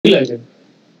எடுக்கல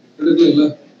எடுக்கல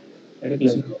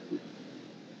எடுக்கல.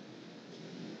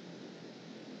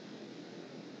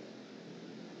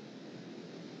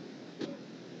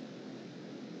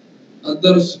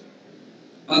 அதர்ஸ்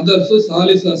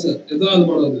சாலிசா சார் எதாவது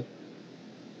பாடாது.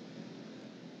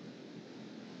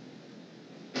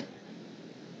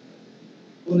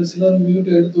 ஒரு சிலர் மியூட்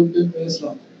எடுத்து விட்டு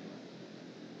பேசலாம்.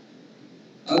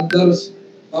 அதர்ஸ்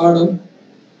பாடம்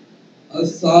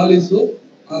அஸ்ஸாலிசு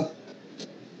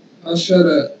அஷர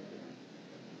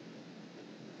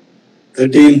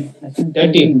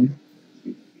 13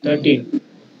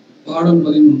 பாடம்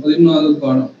 13வது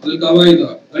பாடம். அது கவாயிதா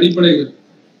அடிப்படைகள்.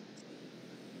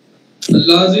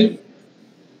 அல்-லாசிம்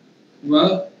வ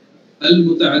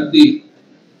அல்-முத்தஅத்தி.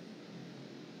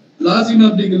 லாசிம்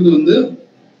அப்படிங்கிறது வந்து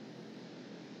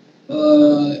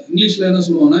இங்கிலீஷ்ல என்ன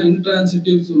சொல்லுவாங்கன்னா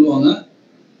இன்ட்ரான்சிட்டிவ் சொல்லுவாங்க.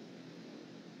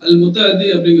 அல்-முத்தஅத்தி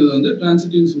அப்படிங்கிறது வந்து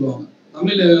டிரான்சிட்டிவ் சொல்லுவாங்க.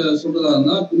 தமிழ்ல சொல்றதா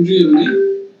இருந்தா குன்றிய வினை,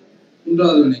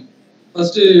 குன்றாத வினை.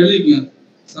 ஃபர்ஸ்ட் எழுதிக்கங்க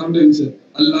சம்டைம்ஸ்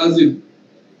அல்-லாசிம்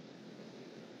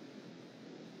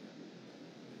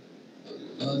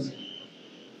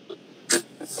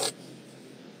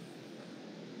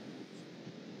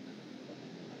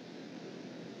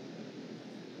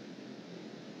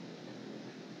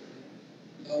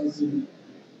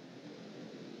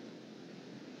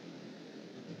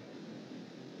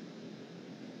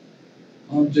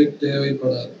ஆப்ஜெக்ட்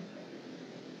தேவைப்படாது.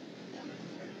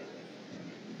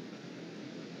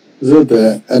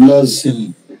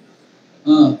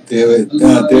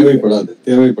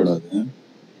 தேவைப்படாது.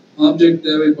 ஆப்ஜெக்ட்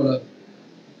தேவைப்படாது.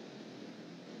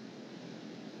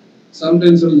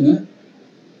 சம்டைம்ஸ் சொல்லுங்க.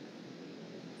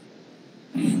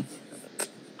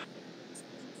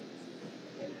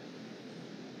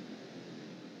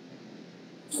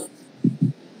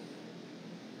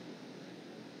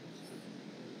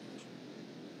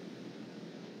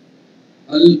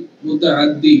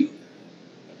 அல்-முத்தஅத்தி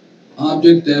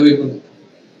ஆப்ஜெக்ட் தேவைப்படும்.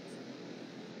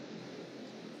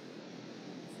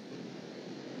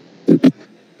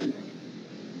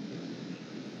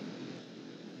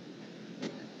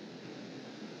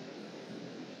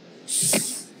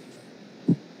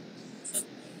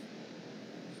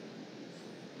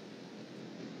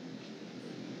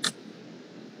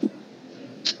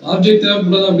 ஆப்ஜெக்ட்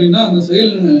தேவைப்படாது அப்படின்னா அந்த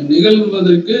செயல்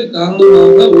நிகழ்வதற்கு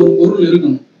காரணமாக ஒரு பொருள்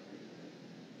இருக்கணும்.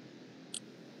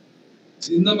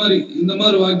 இந்த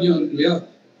மாதிரி வாக்கியம் இருக்கு இல்லையா,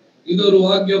 இது ஒரு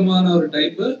வாக்கியமான ஒரு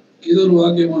டைப், இது ஒரு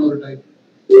வாக்கியமான ஒரு டைப்.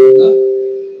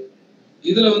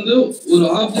 இதுல வந்து ஒரு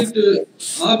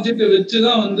ஆப்ஜெக்ட்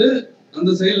வச்சுதான் வந்து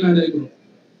அந்த செயல் நடைபெறும்.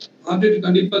 ஆப்ஜெக்ட்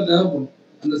கண்டிப்பா தேவைப்படும்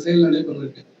அந்த செயல்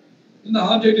நடைபெறதுக்கு. இந்த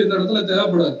ஆப்ஜெக்ட் இந்த இடத்துல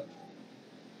தேவைப்படாது.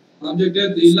 ஆப்ஜெக்டே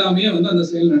இல்லாமயே வந்து அந்த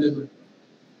செயல் நடைபெறும்.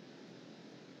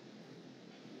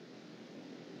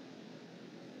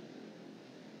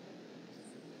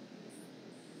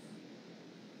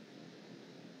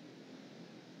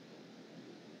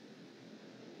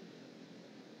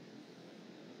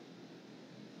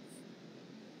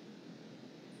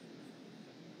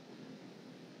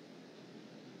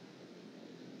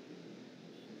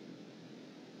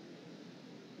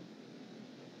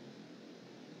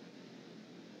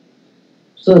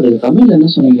 சார் தமிழ்ல என்ன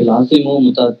சொன்னீங்க? லாசிமோ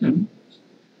முத்தாத்தியும்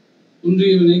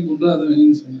குன்றிய வினை, குன்றாத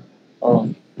வினைன்னு சொன்னேன்.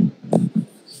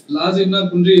 லாசிம்னா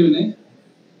குன்றிய வினை,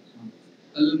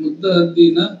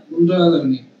 அல்-முத்தஅத்தினா குன்றாத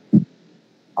வினை.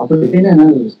 அப்படின்னா என்ன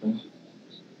சார்?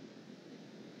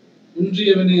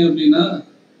 குன்றிய வினை அப்படின்னா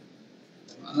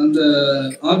அந்த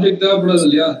ஆப்ஜெக்ட் தேவைப்படாது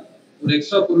இல்லையா, ஒரு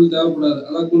எக்ஸ்ட்ரா பொருள் தேவைப்படாது.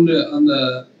 அதான் குன்று, அந்த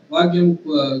வாக்கியம்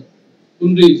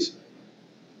குன்றிச்சு.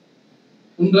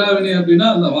 குன்றாத வினை அப்படின்னா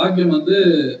அந்த வாக்கியம் வந்து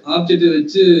ஆப்ஜெக்டை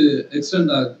வச்சு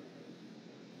எக்ஸ்டெண்ட் ஆகுது.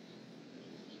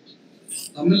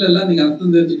 தமிழ்ல எல்லாம் நீங்க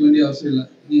அர்த்தம் தெரிஞ்சுக்க வேண்டிய அவசியம் இல்லை,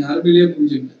 நீங்க அரபிலேயே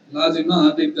புரிஞ்சுக்கங்க. லாசிம்னா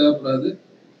ஆப்ஜெக்ட் தேவைப்படாது,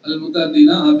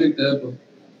 அல்-முத்தஅத்தினா ஆப்ஜெக்ட் தேவைப்படும்.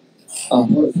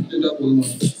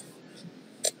 போதுமான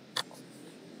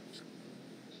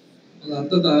அது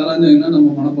அர்த்தத்தை ஆராய்ஞ்சீங்கன்னா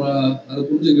நம்ம அதை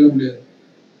புரிஞ்சுக்கவே முடியாது.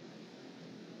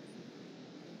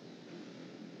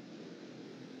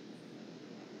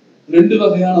 ரெண்டு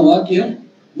வகையான வாக்கியம்.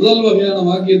 முதல் வகையான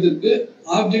வாக்கியத்திற்கு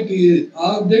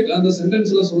ஆப்ஜெக்ட் அந்த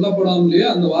சென்டென்ஸ்ல சொல்லப்படாமலேயே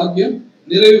அந்த வாக்கியம்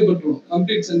நிறைவு பெற்றுடும்,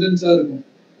 கம்ப்ளீட் சென்டென்ஸா இருக்கும்.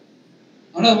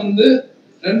 ஆனா வந்து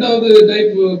ரெண்டாவது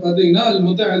டைப் பாத்தீங்கன்னா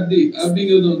அல்-முத்தஅத்தி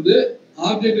அப்படிங்கிறது வந்து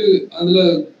ஆப்ஜெக்ட் அதுல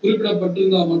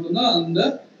குறிப்பிடப்பட்டிருந்தா மட்டும்தான் அந்த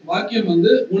வாக்கியம்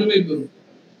வந்து முழுமை பெறும்.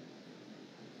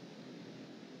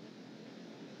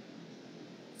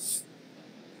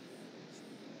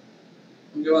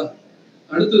 ஓகேவா?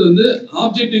 அடுத்தது வந்து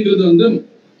ஆப்ஜெக்ட்ங்கிறது வந்து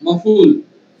மஃபூல்.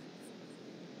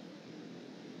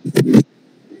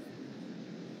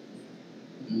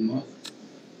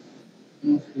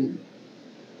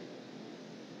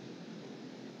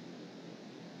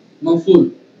 மஃபூல்.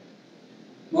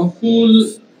 மஃபூல்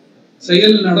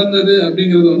செயல் நடந்தது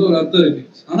அப்படிங்கிறது வந்து ஒரு அர்த்தம் இருக்கு.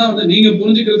 ஆனா வந்து நீங்க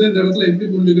புரிஞ்சுக்கிறது இந்த இடத்துல எப்படி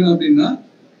புரிஞ்சுக்கணும் அப்படின்னா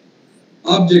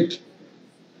ஆப்ஜெக்ட்.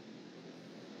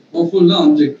 மஃபூல்னா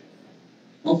ஆப்ஜெக்ட்.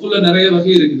 மஃபூல்ல நிறைய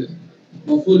வகை இருக்குது.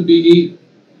 மஃபூல் பிஹி,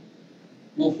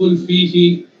 மஃபூல் ஃபீஹி,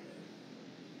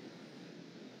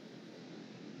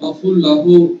 மஃபூல்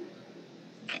லஹு,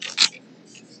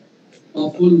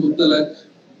 மஃபூல் முத்தலக்.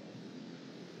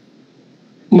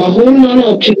 மஃபூல்னான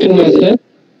ஆப்ஜெக்ட்ங்களா சார்?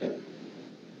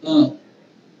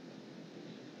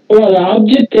 அது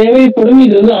ஆப்ஜெக்ட் தேவைப்படும்,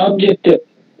 இது வந்து ஆப்ஜெக்ட்.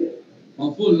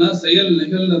 மஃபூல்னா செயல்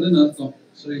நிகழ்ந்ததுன்னு அர்த்தம்.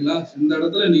 சரிங்களா? இந்த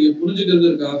இடத்துல நீங்க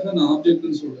புரிஞ்சுக்கிறதுக்காக நான்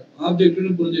ஆப்ஜெக்ட்னு சொல்றேன்.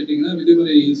 ஆப்ஜெக்ட்னு புரிஞ்சுக்கிட்டீங்கன்னா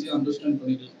விதிமுறை ஈஸியா அண்டர்ஸ்டாண்ட்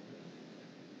பண்ணிக்கலாம்.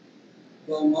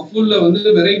 மஃபூல்ல வந்து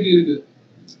வெரைட்டி இருக்கு.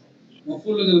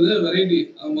 மஃபூல்ங்கிறது வெரைட்டி.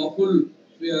 மஃபூல்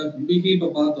பிஹி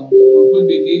இப்ப பார்த்தோம். மஃபூல்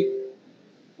பிஹி,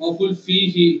 மஃபூல்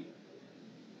ஃபீஹி.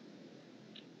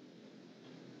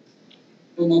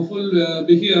 இப்போ மஃபூல்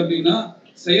பிஹி அப்படின்னா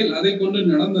செயல் அதை கொண்டு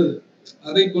நடந்தது.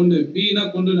 அதை கொண்டு, பீனா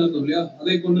கொண்டு நடந்தது இல்லையா,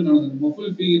 அதை கொண்டு நடந்தது.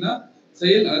 மஃபூல் ஃபீனா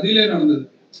செயல் அதிலே நடந்தது,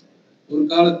 ஒரு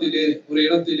காலத்திலே ஒரு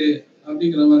இடத்திலே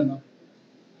அப்படிங்கிற மாதிரி தான்.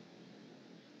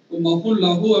 மஃபூல்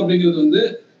லஹு அப்படிங்கிறது வந்து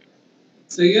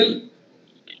செயல்,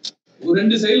 ஒரு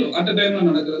ரெண்டு செயல் அட் அ டைம்ல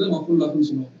நடக்கிறது மஃபூல் லஹுன்னு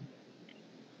சொல்லுவாங்க.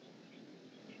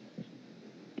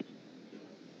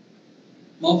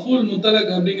 மஃபூல்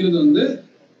முத்தலக் அப்படிங்கிறது வந்து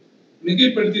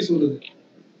மிகைப்படுத்தி சொல்றது.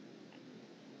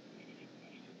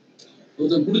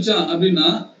 ஒருத்தன் குடிச்சான் அப்படின்னா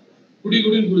குடி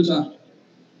குடின்னு குடிச்சான்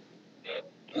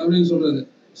அப்படின்னு சொல்றது.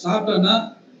 சாப்பிட்டான்னா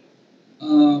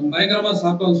பயங்கரமா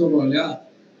சாப்பிட்டான்னு சொல்றோம் இல்லையா?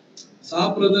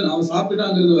 சாப்பிடுறது, அவன்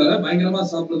சாப்பிட்டாங்கிறது வேற, பயங்கரமா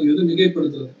சாப்பிடுறதுங்கிறது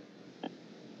மிகைப்படுத்துறது.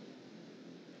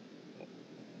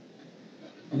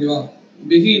 ஓகேவா?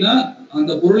 பிஹினா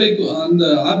அந்த பொருளை, அந்த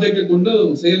ஆப்ஜெக்டை கொண்டு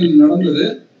செயல் நடந்தது.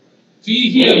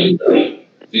 ஃபீஹி அப்படின்னா,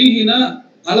 ஃபீஹினா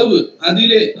அளவு,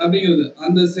 அதிலே அப்படிங்கிறது.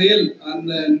 அந்த செயல்,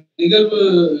 அந்த நிகழ்வு,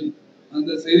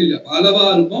 அந்த செயலில் அளவா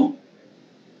இருக்கும்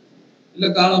இல்ல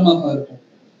காலமாக இருக்கும்.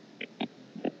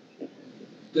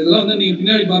 இதெல்லாம் வந்து நீங்க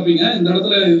பின்னாடி பாப்பீங்க. இந்த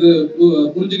இடத்துல இது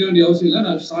புரிஞ்சுக்க வேண்டிய அவசியம் இல்லை,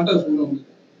 நான் ஷார்ட்டா சொல்றேன் உங்களுக்கு.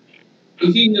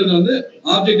 ஃபிஹிங்கிறது வந்து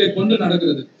ஆப்ஜெக்டை கொண்டு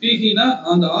நடக்கிறது. ஃபிஹினா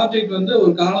அந்த ஆப்ஜெக்ட் வந்து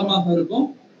ஒரு காலமாக இருக்கும்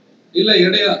இல்ல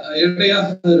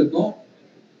எடையாக இருக்கும்.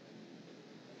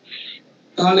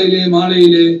 காலையிலே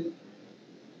மாலையிலே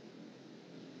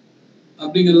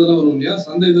அப்படிங்கிறதுலாம் வரும் இல்லையா,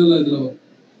 சந்தை இதுல வரும்.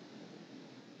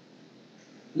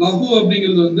 லஹு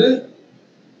அப்படிங்கிறது வந்து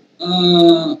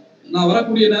நான்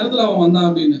வரக்கூடிய நேரத்துல அவன் வந்தான்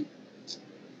அப்படின்னு.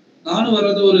 நானும்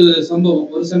வர்றது ஒரு சம்பவம்,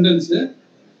 ஒரு சென்டென்ஸ்,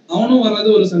 அவனும் வர்றது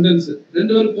ஒரு சென்டென்ஸ்.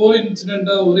 ரெண்டு பேரும் கோ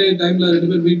இன்சிடென்டா ஒரே டைம்ல ரெண்டு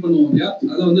பேரும் மீட் பண்ணுவோம் இல்லையா,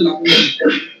 அதை வந்து லஹு.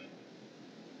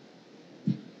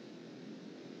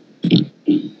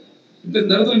 இப்ப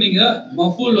இந்த இடத்துல நீங்க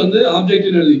மஃபூல் வந்து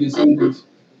ஆப்ஜெக்ட் எழுதிங்க சென்டென்ஸ்.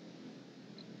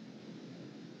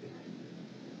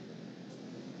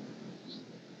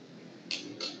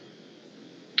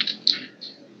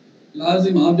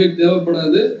 லாசிம் ஆப்ஜெக்ட்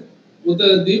தேவைப்படாது,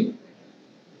 முத்ததீம்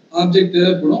ஆப்ஜெக்ட்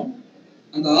தேவைப்படும்.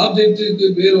 அந்த ஆப்ஜெக்ட்டுக்கு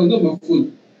பேர் வந்து மஃபூல்.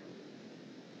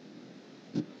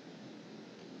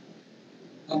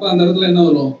 அப்ப அந்த இடத்துல என்ன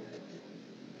வரும்?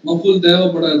 மஃபூல்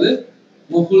தேவைப்படாது,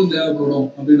 மஃபூல் தேவைப்படும்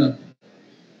அப்படின்னு.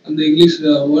 அந்த இங்கிலீஷ்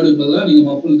வேர்டு பதிலா நீங்க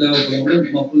மஃபூல் தேவைப்படும்,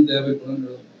 மஃபூல்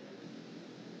தேவைப்படும்.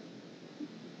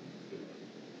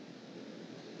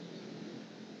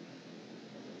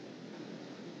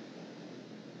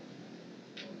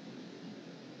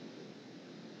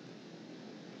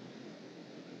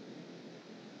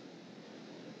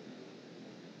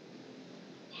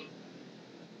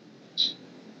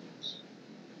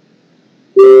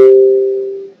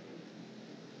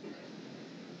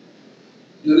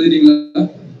 எழுதிட்டீங்களா?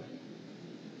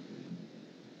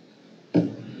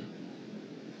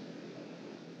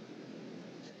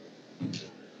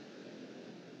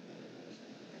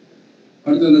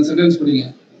 அடுத்து அந்த சென்டென்ஸ் படிங்க.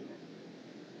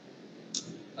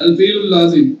 அல் ஃபீலுல்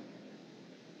லாசிம்,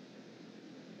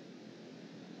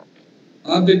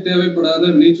 ஆப்ஜெக்ட் தேவைப்படாத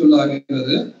வினை சொல்ல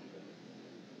ஆகிறது.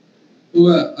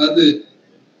 அது,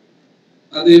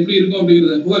 அது எப்படி இருக்கும்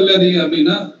அப்படிங்கிறது. ஹுவல்லதி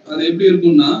அப்படின்னா அது எப்படி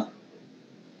இருக்கும்னா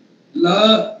லா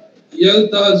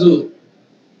யல்தாஜு,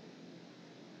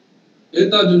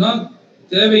 யல்தாஜுனா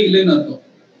தேவையில்லைன்னு அர்த்தம்.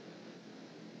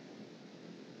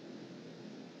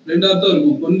 ரெண்டு அர்த்தம்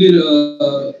இருக்கும்.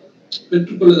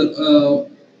 பெற்றுக்கொள்ளுதல்,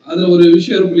 அதுல ஒரு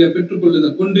விஷயம் இருக்கும் இல்லையா,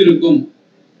 பெற்றுக்கொள்ளுதல், கொண்டிருக்கும்,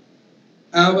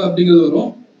 ஹேவ் அப்படிங்கிறது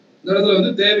வரும். இந்த இடத்துல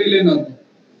வந்து தேவையில்லைன்னு அர்த்தம்.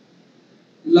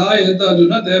 லா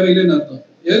யல்தாஜுனா தேவையில்லைன்னு அர்த்தம்.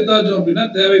 யல்தாஜு அப்படின்னா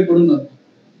தேவைப்படும் அர்த்தம்.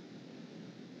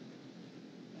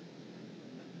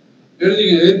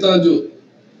 எழுதிங்க, யல்தாஜு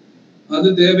அது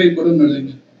தேவைப்படும்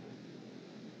எழுதிங்க.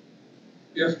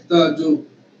 யஹ்தாஜு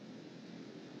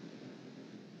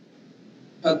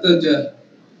ஹத்தஜ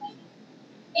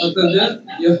ஹத்தஜ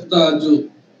யஹ்தாஜு.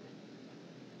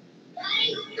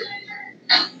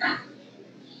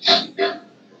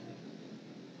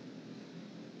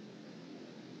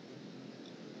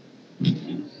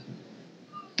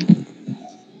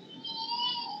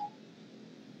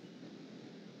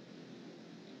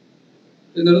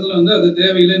 இந்த இடத்துல வந்து அது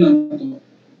தேவையில்லைன்னு அர்த்தம்.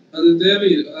 அது தேவை,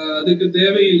 அதுக்கு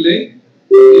தேவையில்லை.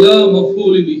 இலா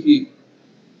மஃபூலி பிஹி.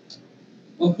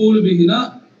 மஃபூல் பிஹினா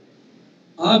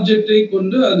ஆப்ஜெக்டை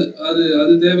கொண்டு அது அது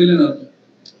அது தேவையில்லைன்னு அர்த்தம்.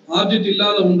 ஆப்ஜெக்ட்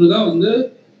இல்லாத ஒன்றுதான் வந்து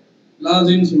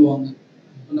லாசிம்னு சொல்லுவாங்க.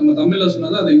 நம்ம தமிழ்ல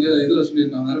சொன்னது அது இங்க இதுல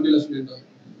சொல்லியிருக்காங்க, அரபியில சொல்லியிருக்காங்க.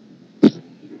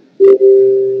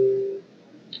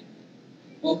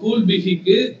 மஃபூல்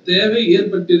பிஹிக்கு தேவை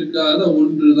ஏற்பட்டிருக்காத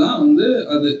ஒன்றுதான் வந்து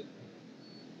அது.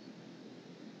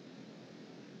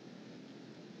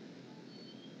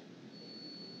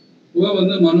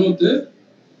 வந்து மனூத்து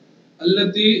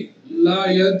அல்லதி லா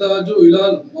யஹ்தாஜு இலா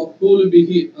மஃபூல்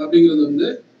பிஹி அப்படிங்கிறது வந்து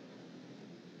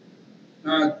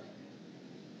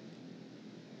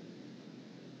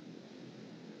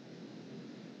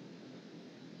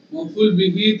மஃபூல்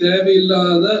பிஹி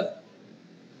தேவையில்லாத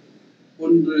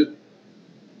ஒன்று,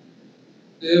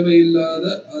 தேவையில்லாத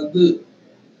அது.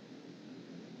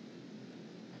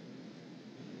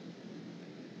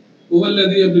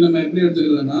 ஹுவல்லதி அப்படி நம்ம எப்படி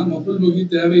எடுத்துக்கிறதுனா மஃபூல் பிஹி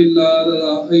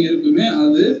தேவையில்லாததாக இருக்குமே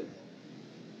அது,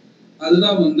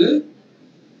 அதுதான் வந்து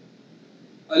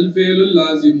அல் ஃபியலுல்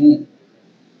லாசிமு,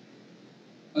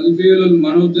 அல் ஃபியலுல்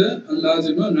மனூத் அல்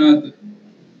லாசிமு நாத்.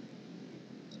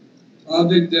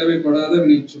 ஆப்ஜெக்ட் தேவைப்படாத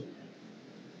வினைச்சொல்.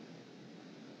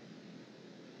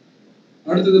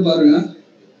 அடுத்தது பாருங்க,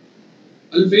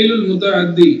 அல் ஃபியலுல்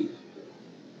முத்தஅத்தி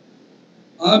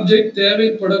ஆப்ஜெக்ட்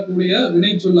தேவைப்படக்கூடிய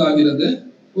வினைச்சொல் ஆகிறது.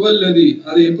 ஹுவல்லதி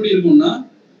அது எப்படி இருக்கும்னா,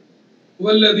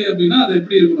 ஹுவல்லதி அப்படின்னா அது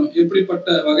எப்படி இருக்கணும், எப்படிப்பட்ட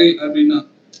வகை அப்படின்னா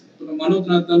மனூத்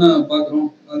நாத் தானே பாக்குறோம்.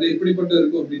 அது எப்படிப்பட்ட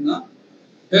இருக்கும் அப்படின்னா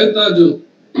யஹ்தாஜு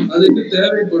அதுக்கு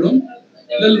தேவைப்படும்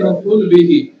இலல் மஃபூல்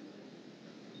பிஹி,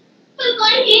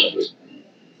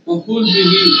 மஃபூல்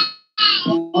பிஹி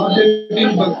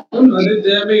ஆப்ஜெக்டின் பக்கம் அது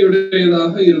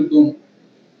தேவையுடையதாக இருக்கும்.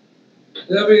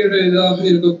 தேவையுடையதாக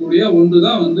இருக்கக்கூடிய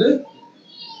ஒன்றுதான் வந்து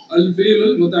அல்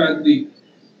ஃபியலுல் முத்தஅத்தி.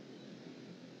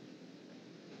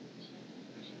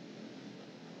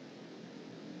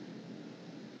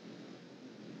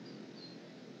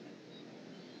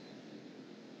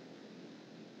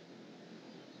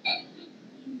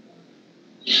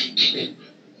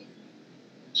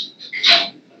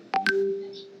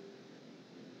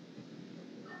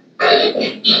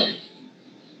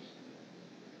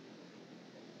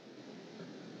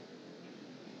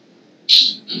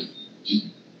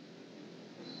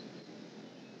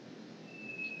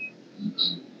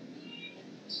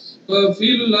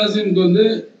 ஃபீலுல் லாசிம்க்கு வந்து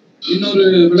இன்னொரு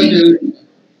விளக்கம் எழுது.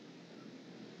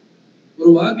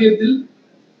 ஒரு வாக்கியத்தில்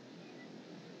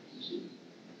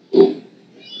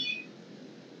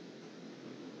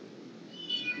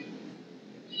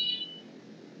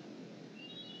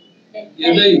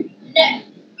எதை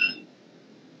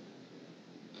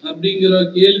அப்படிங்கிற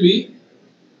கேள்வி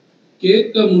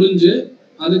கேட்க முடிஞ்சு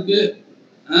அதுக்கு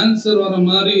ஆன்சர் வர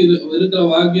மாதிரி இருக்கிற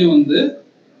வாக்கியம் வந்து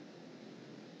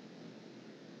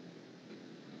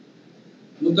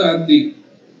முத்தஅத்தி.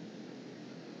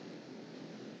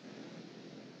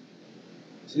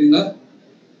 சரிங்களா?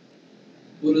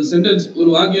 ஒரு சென்டென்ஸ், ஒரு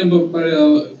வாக்கியம்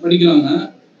படிக்கிறாங்க,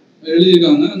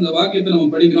 எழுதியிருக்காங்க. அந்த வாக்கியத்தை நம்ம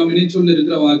படிக்கிறோம், வினைச்சொல்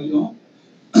இருக்கிற வாக்கியம்.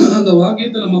 அந்த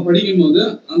வாக்கியத்தை நம்ம படிக்கும் போது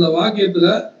அந்த வாக்கியத்துல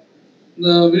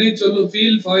இந்த வினைச்சொல்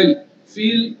ஃபீல்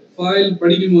ஃபாயில்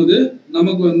படிக்கும் போது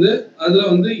நமக்கு வந்து அதுல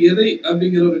வந்து எதை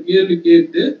அப்படிங்கிற ஒரு கேள்வி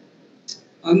கேட்டு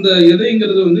அந்த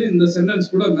எதைங்கிறது வந்து இந்த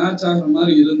சென்டென்ஸ் கூட மேட்ச் ஆகிற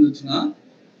மாதிரி இருந்துச்சுன்னா,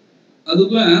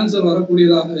 அதுக்கும் ஆன்சர்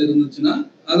வரக்கூடியதாக இருந்துச்சுன்னா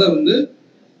அதை வந்து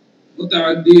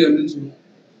முத்தஅத்தி அப்படின்னு சொல்லுவோம்.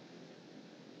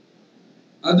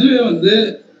 அதுவே வந்து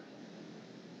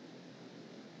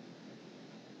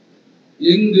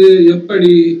எங்கு,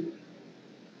 எப்படி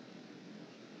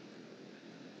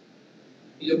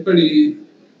எப்படி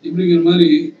இப்படிங்கிற மாதிரி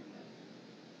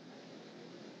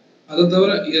அதை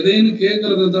தவிர எதைன்னு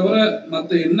கேட்கறத தவிர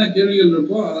மற்ற என்ன கேள்விகள்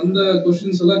இருக்கோ அந்த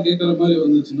கொஸ்டின்ஸ் எல்லாம் கேட்கற மாதிரி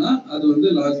வந்துச்சுன்னா அது வந்து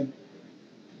லாஜிக்.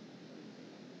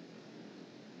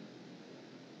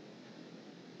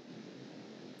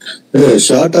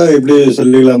 ஷார்ட்டா எப்படி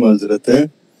சொல்லிக்கலாமா ஹஜ்ரத்?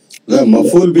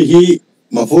 மஃபூல் பிஹி,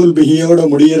 மஃபூல் பிஹியோட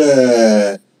முடிகிற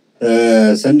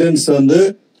சென்டென்ஸ் வந்து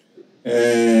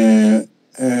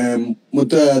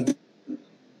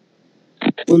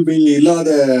மஃபூல் பிஹி இல்லாத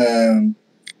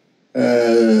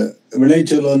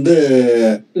வினைச்சொல் வந்து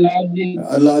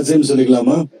லாசிம்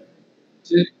சொல்லிக்கலாமா?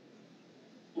 சரி,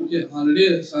 ஓகே, ஆல்ரெடி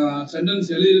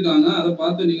சென்டென்ஸ் எழுதியிருக்காங்க, அதை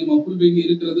பார்த்து நீங்க மஃபுல் பிஹி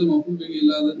இருக்கிறது மஃபுல் பிஹி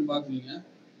இல்லாததுன்னு பாக்குறீங்க.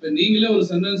 இப்ப நீங்களே ஒரு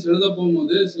சென்டென்ஸ் எழுத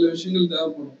போகும்போது சில விஷயங்கள்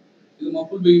தேவைப்படும். இது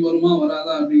மஃபுல் பிஹி வருமா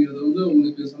வராதா அப்படிங்கிறது வந்து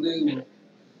உங்களுக்கு சந்தேகம் வரும்.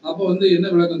 அப்ப வந்து என்ன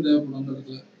விளக்கம் தேவைப்படும் அந்த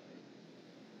இடத்துல?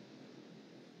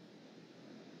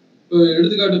 இப்போ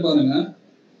எடுத்துக்காட்டு பாருங்க.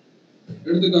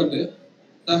 எடுத்துக்காட்டு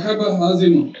தஹப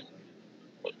ஹாசிமுன்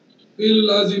ஃபீல்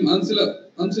லாசிம்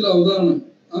அம்சிலா உதாரணம்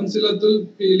அம்சிலத்துல்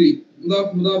ஃபீலி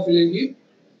முதாஃப் முதாஃப் இலைஹி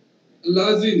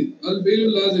லாசிம் அல் ஃபீல்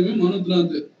லாசிமி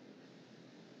மனுத்னாத்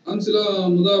அம்சிலா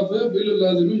முதாஃப் ஃபீல்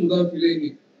லாசிமி முதாஃப் இலைஹி.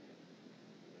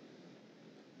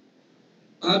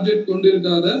 ஆப்ஜெக்ட்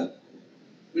கொண்டிருக்காத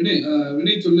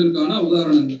வினை சொல்லிருக்கான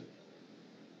உதாரணங்கள்.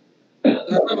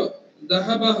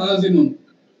 தஹப ஹாசிமுன்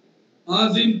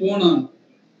ஹாசிம் போனான்.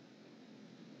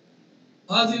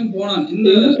 ஹாசிம் போனான். இந்த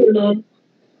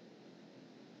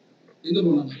எங்க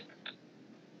போனான்?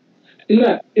 இல்ல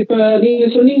இப்ப நீங்க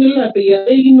சொன்னீங்கல்ல, இப்ப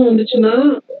எதைன்னு வந்துச்சுன்னா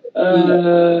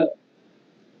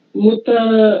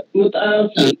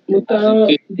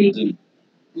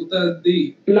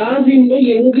லாசிம்ல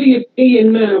எங்கு எப்படி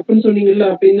என்ன அப்படின்னு சொன்னீங்கல்ல,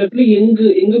 அப்ப இந்த இடத்துல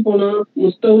எங்கு போனா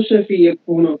முஸ்தௌஷஃபி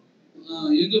போனா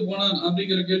எங்க போனான்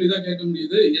அப்படிங்கிற கேள்விதான் கேட்க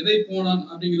முடியுது. எதை போனான்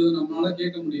அப்படிங்கறது நம்மளால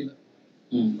கேட்க முடியல.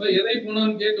 இப்ப எதை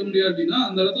போனான்னு கேட்க முடியாட்டினா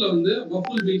அந்த இடத்துல வந்து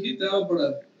மஃபுல் பிஹி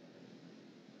தேவைப்படாது.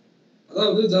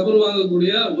 அதாவது ஜபர்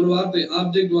வாங்கக்கூடிய ஒரு வார்த்தை,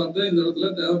 ஆப்ஜெக்ட் வார்த்தை இந்த இடத்துல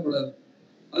தேவைப்படாது.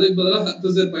 அதுக்கு பதிலாக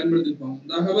ஹத்தசர் பயன்படுத்திருப்பாங்க.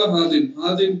 தஹபா ஹாசிம்,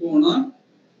 ஹாசிம் போனான்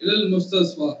இலல்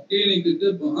முஸ்தஸ்வா,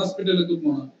 கிளினிக்கு ஹாஸ்பிட்டலுக்கு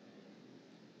போனான்.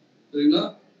 சரிங்களா?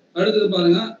 அடுத்தது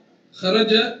பாருங்க,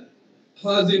 ஹரஜ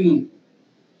ஹாசிமுன்.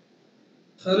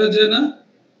 ஹரஜனா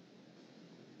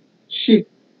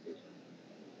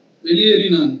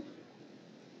வெளியேறினான்.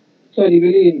 சாரி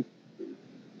வெளியேறினான்.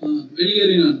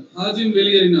 ஹாசிம்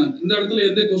வெளியேறினான். இந்த இடத்துல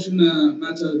எந்த क्वेश्चन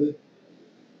மேட்ச் ஆகுது?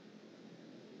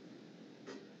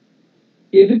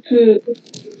 எதுக்கு?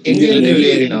 எங்க இருந்து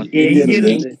வெளியேறினான்?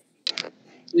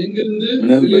 எங்க இருந்து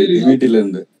வெளியேறினான்? வீட்ல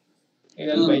இருந்து.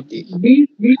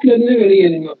 வீட்ல இருந்து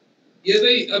வெளியேறினான்.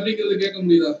 எதை அப்படிங்கறது கேட்க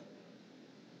முடியுதா?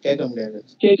 கேட்க முடியாது.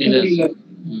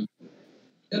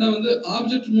 ஏன்னா வந்து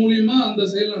ஆப்ஜெக்ட் மூலியமா அந்த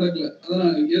செயல் நடக்கல.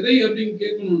 அதனால எதை அப்படின்னு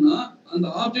கேட்கணும்னா அந்த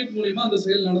ஆப்ஜெக்ட் மூலியமா அந்த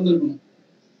செயல் நடந்திருக்கணும்.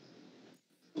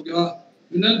 ஓகேவா?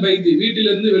 மினல் பைத்தி, வீட்டில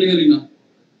இருந்து வெளியேறினான்.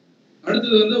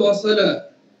 அடுத்தது வந்து வசல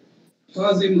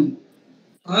ஹாசிம்,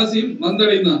 ஹாசிம்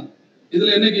வந்தடைந்தான்.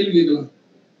 இதுல என்ன கேள்வி கேட்கலாம்?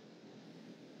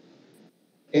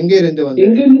 எங்க இருந்து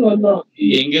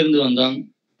வந்தான்?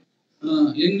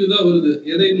 எங்குதான் வருது,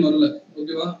 எதையும் வரல.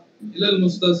 ஓகேவா? இலல்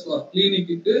முஸ்தஸ்வா,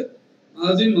 கிளினிக்கு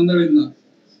ஹாசிம் வந்தடைந்தான்.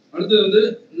 அடுத்தது வந்து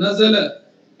நஸல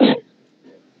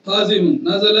ஹாசிம்,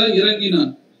 நஸல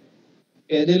இறங்கினான்.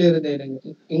 எதில இருந்து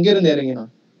இறங்கினான்? எங்க இருந்து இறங்கினான்?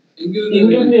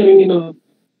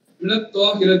 மினத்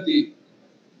தாஹிரத்தி,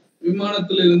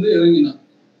 விமானத்திலிருந்து இறங்கினான்.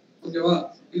 ஓகேவா?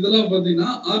 இதெல்லாம் பாத்தீங்கன்னா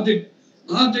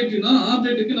ஆப்ஜெக்ட்னா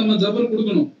ஆப்ஜெக்ட்டுக்கு நம்ம ஜபர்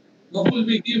கொடுக்கணும். மஃபுல்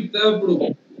பிஹி தேவைப்படும்.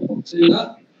 சரிங்களா?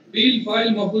 ஃபீல்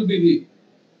ஃபாயில் மஃபுல் பிஹி.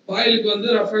 ஃபாயிலுக்கு வந்து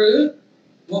ரஃபு,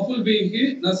 மஃபுல் பிஹி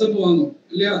நஸப் வாங்கும்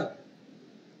இல்லையா?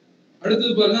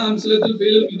 அடுத்தது பாருங்க, அம்சிலத்துல்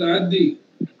ஃபீல் முத்தஅத்தி.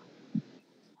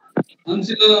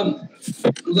 அம்சிலா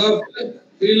முதாஃப்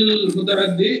ஃபீல்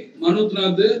முத்தஅத்தி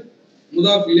மனுத்னாத்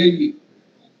முதாஃப் இலைஹி.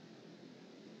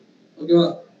 ஓகேவா?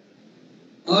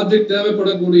 ஆப்ஜெக்ட்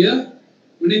தேவைப்படக்கூடிய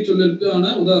வினை சொல்லிற்கான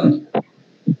உதாரணம்.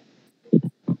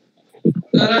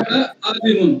 கரக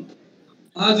ஆசிமுன்,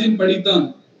 ஆசிம் படித்தான்.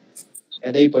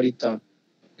 எதை படித்தான்?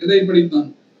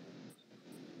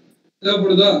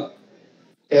 தேவைப்படுதா?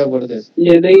 தேவைப்படுது.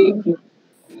 எதை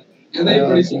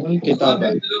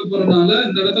தேவைப்படுறதுனால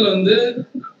இந்த இடத்துல வந்து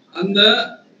அந்த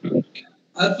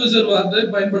அர்ஃபுசர் வார்த்தை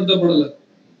பயன்படுத்தப்படல.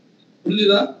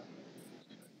 புரிஞ்சுதா?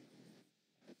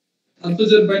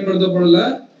 அர்ஃபுசர் பயன்படுத்தப்படல.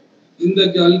 இந்த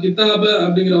அல் கிதாப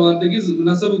அப்படிங்கிற வார்த்தைக்கு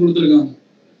நஸபு கொடுத்திருக்காங்க.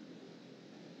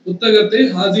 புத்தகத்தை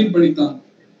ஹாசிம் படித்தான்.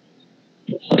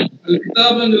 அல்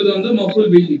கிதாபங்கிறது வந்து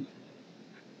மஃபூல் பிஹி,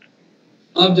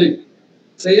 ஆப்ஜெக்ட்,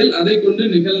 செயல் அதை கொண்டு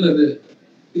நிகழ்ந்தது.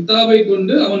 கிதாபை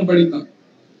கொண்டு அவன் படித்தான்.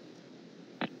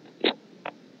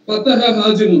 ஃபதஹ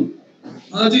ஹாசிமுன்,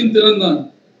 ஹாசிம் திறந்தான்.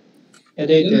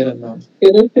 எதை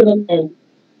திறந்தான்?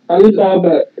 அல் பாப,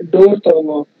 டோர்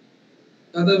திறந்தான்.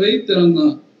 கதவை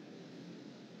திறந்தான்.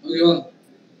 ஓகேவா?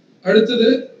 அடுத்தது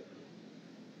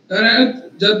கரஅத்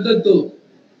ஜத்தத்து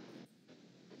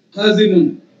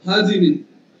ஹாசிமுன், ஹாசிமின்,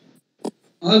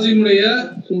 ஹாசிமுடைய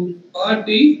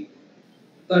பாட்டி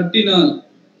தட்டினாள்.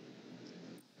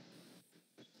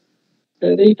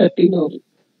 கதவை தட்டினாள்.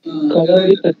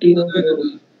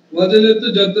 வஜதத்து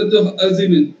ஜத்தத்து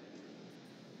ஹாசிமின்,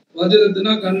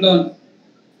 வஜதத்துனா கண்டான்,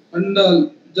 கண்டாள்.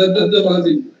 ஜத்தத்து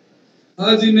ஹாசிம்,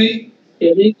 ஹாசிமை,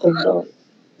 எதை கண்டாள்?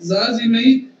 ஜாசிமை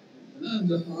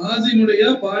அந்த ஹாசிமுடைய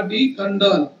பாட்டி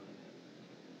கண்டால்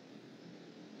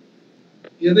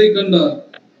எதை கண்டார்?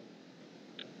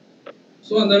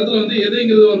 சோ அந்த இடத்துல வந்து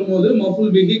எதைங்கிறது வரும்போது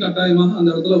மஃபூல் பிஹி கட்டாயமாக அந்த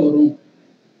இடத்துல வரும்.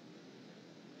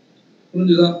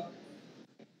 புரிஞ்சுதா?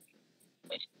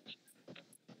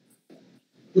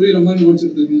 புரியுற மாதிரி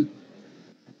முடிச்சிருக்கீங்க.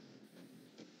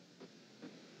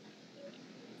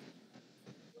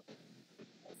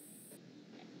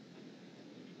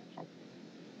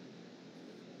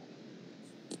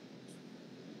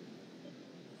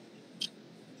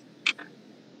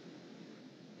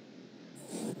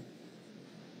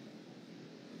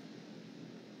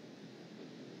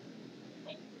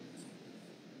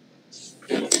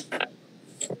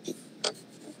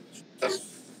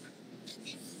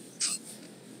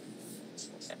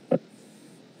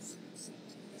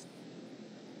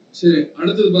 சரி,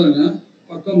 அடுத்தது பாருங்க,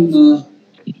 பக்கம்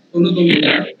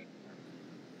 99.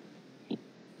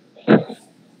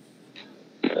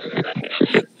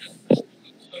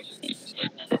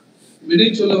 வினை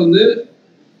சொல்ல வந்து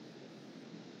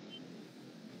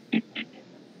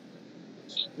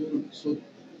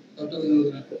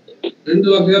ரெண்டு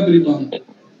வகையா பிரிப்பாங்க.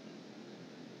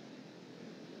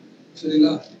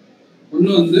 சரிங்களா?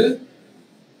 ஒண்ணு வந்து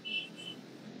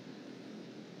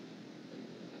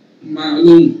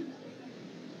மாலூம்,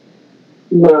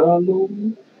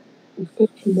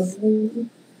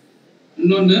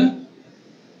 இன்னொன்னு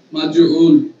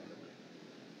மஜ்ஹூல்.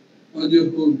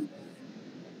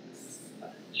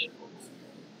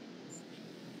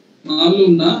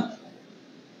 மாலூம்னா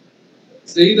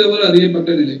செய்தவர் அறியப்பட்ட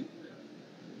நிலை.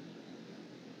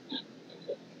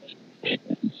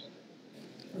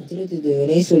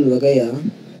 வினைச்சொல் வகையா?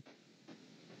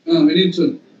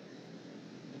 வினைச்சொல்.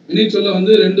 வினைச்சொல்ல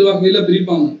வந்து ரெண்டு வகையில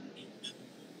பிரிப்பாங்க.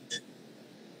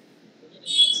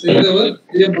 செய்தவர்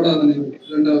அறியப்படாத நிலை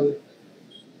இரண்டாவது.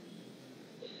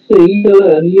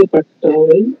 செய்தவர்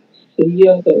அறியப்பட்டவர்,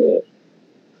 செய்யாதவர்.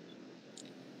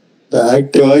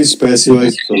 ஆக்டிவ் வாய்ஸ் பேசிவ்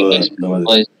வாய்ஸ் சொல்லுவாங்க இந்த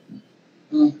மாதிரி.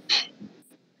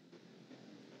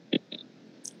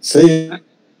 சரி,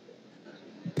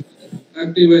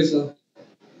 active வாய்ஸா?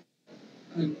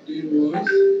 Active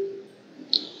voice,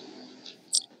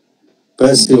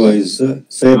 passive voice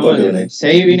செயல்பாட்டு வினை.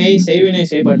 செய்வினை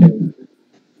செயல்பாட்டு.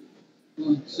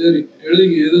 சரி,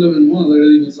 எழுதிங்க, எதுல வேணுமோ அதை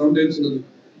எழுதிங்க. சம்டைம்ஸ் எழுது.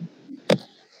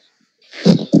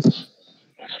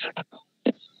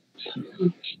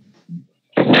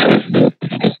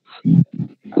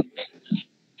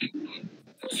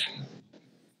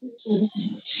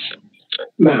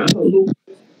 மாலூம்,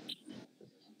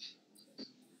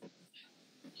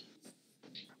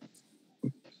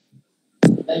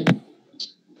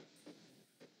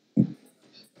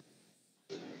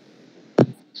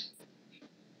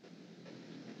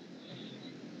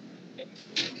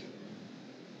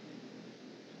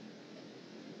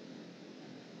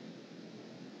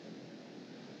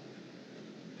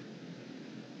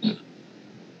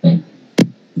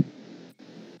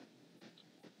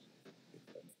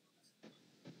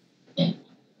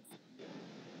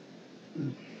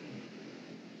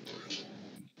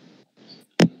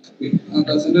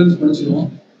 அந்த சென்டென்ஸ் படிச்சிருவோம்.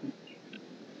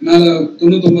 மேல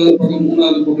 99 பக்கம்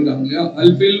 3வது போட்டுருக்காங்க இல்லையா?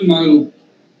 அல்பில் மாலூம்,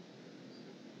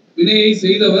 வினையை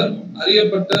செய்தவர்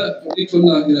அறியப்பட்ட அப்படி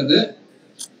சொல்லாகிறது.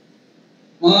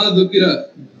 மா துக்கிர,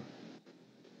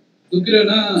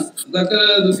 துக்கிரனா தக்கர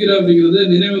துக்கிர அப்படிங்கிறது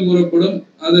நினைவு கூறப்படும்,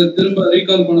 அதை திரும்ப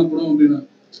ரீகால் பண்ணப்படும் அப்படின்னா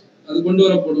அது கொண்டு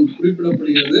வரப்படும்,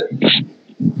 குறிப்பிடப்படுகிறது,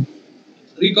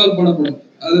 ரீகால் பண்ணப்படும்,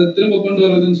 அதை திரும்ப கொண்டு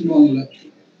வர்றதுன்னு சொல்லுவாங்கல்ல.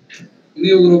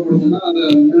 நினைவு கூறப்படும்னா அதை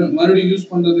மறுபடியும்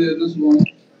யூஸ் பண்றது என்ன சொல்லுவாங்க?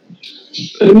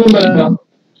 ரிமெம்பர்.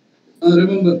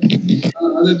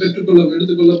 அதை பெற்றுக்கொள்ளும்,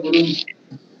 எடுத்துக்கொள்ளப்படும்.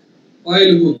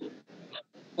 பாயிலுகு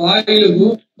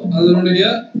அதனுடைய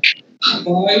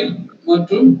பாயில்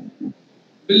மற்றும்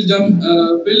பில்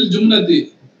ஜும்னதி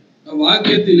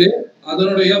வாக்கியத்திலே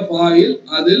அதனுடைய பாயில்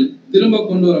அதில் திரும்ப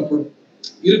கொண்டு வரப்படும்,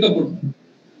 இருக்கப்படும்,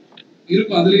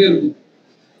 இருக்கும், அதுலயே இருக்கும்.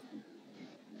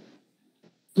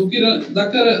 துக்கிர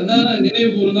தக்கர நினைவு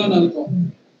கூறுதான் அர்த்தம்.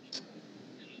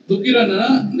 துக்கிரன்னா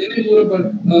நினைவு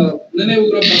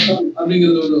கூறப்பட்டான்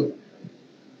அப்படிங்கிறது ஒரு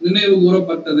நினைவு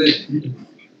கூறப்பட்டது.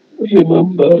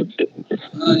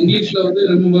 இங்கிலீஷ்ல வந்து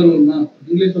ரிமெம்பர் வரும்னா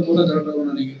இங்கிலீஷ்ல போட கரெக்டா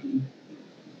வரும் நினைக்கிறேன்.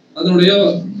 அதனுடைய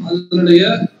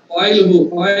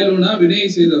பாயிலுனா வினையை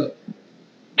செய்தவர்,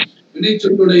 வினை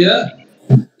சொல்லுடைய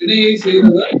வினையை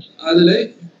செய்தவர், அதிலே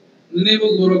நினைவு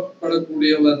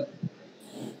கூறப்படக்கூடியவர்.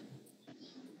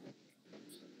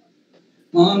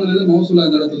 மாங்கிறது மௌசூலா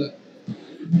இந்த இடத்துல.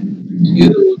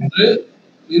 எது ஒன்று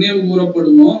நினைவு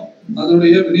கூறப்படுமோ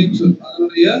அதனுடைய வினைச்சொல்,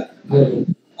 அதனுடைய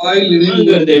பாயில் நினைவு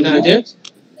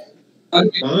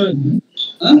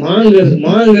அது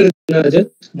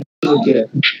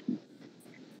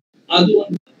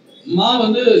மா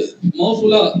வந்து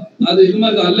மௌசூலா அது இது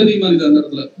மாதிரி தான், அல்லதி மாதிரி தான் அந்த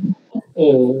இடத்துல.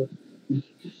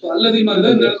 அல்லதி மாதிரி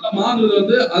தான் இந்த இடத்துல மாங்கிறது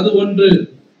வந்து அது ஒன்று.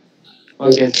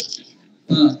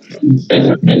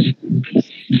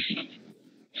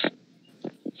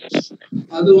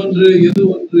 அது ஒன்று எது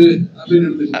ஒன்று அப்படின்னு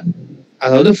எடுத்துக்கலாம்.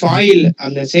 அதாவது ஃபாயில்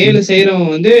அந்த செயல்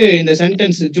செய்யறவன் வந்து இந்த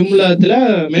சென்டென்ஸ் ஜும்லாத்துல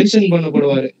மென்ஷன்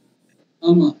பண்ணப்படுவாரு.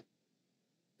 ஆமா,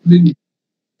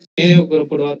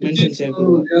 கூறப்படுவார், மென்ஷன்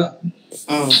செய்யப்படுவார்.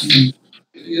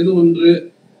 எது ஒன்று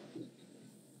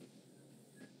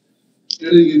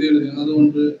எழுது அது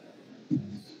ஒன்று.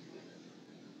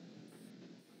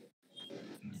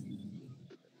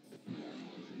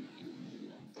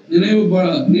 நினைவு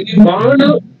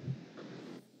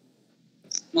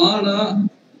மானா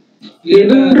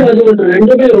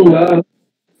ரெண்டு பேரும்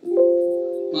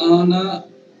மானா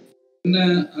என்ன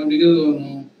அப்படிங்கிறது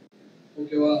வரணும்.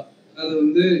 ஓகேவா? அது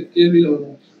வந்து கேள்வியில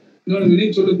வரும். இன்னொரு வினை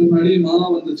சொல்லுக்கு முன்னாடி மா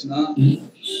வந்துச்சுன்னா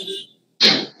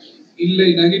இல்லை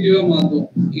நெகட்டிவா மாத்தும்,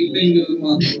 இல்லைங்கிறது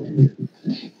மாத்தும்.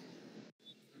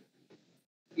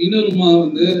 இன்னொரு மா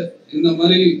வந்து இந்த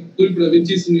மாதிரி குறிப்பிட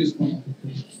which is யூஸ் பண்ணும்.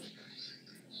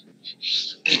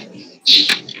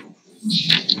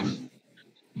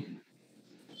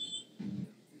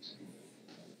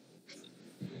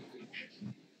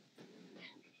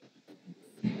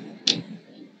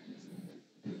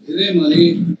 இதே மாதிரி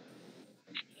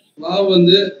வா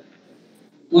வந்து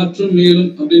மற்றும்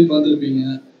மேலும் அப்படின்னு பார்த்திருப்பீங்க.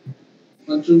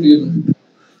 மற்றும் மேலும்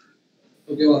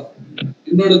ஓகேவா?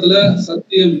 இன்னொருத்துல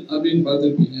சத்தியம் அப்படின்னு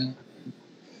பார்த்திருப்பீங்க.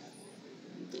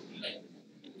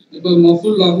 இப்ப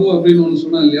மஃபுல் லஹு அப்படின்னு ஒண்ணு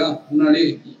சொன்னா இல்லையா முன்னாடி,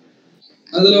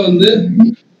 அதுல வந்து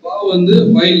வா வந்து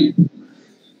வைல்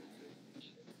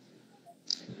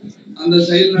அந்த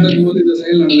செயல் நடக்கும்போது இந்த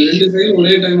செயல் நடக்குது, ரெண்டு செயல்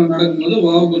ஒரே டைம்ல நடக்கும்போது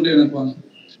வாவு கொண்டு இணைப்பாங்க.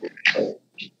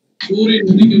 சூரியன்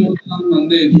உதிக்கும் போது நான்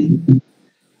வந்தேன்,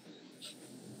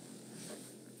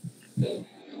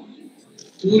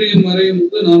 சூரியன் மறையும்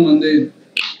போது நான் வந்தேன்,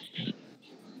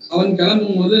 அவன்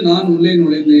கிளம்பும் போது நான் உள்ளே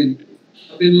நுழைந்தேன்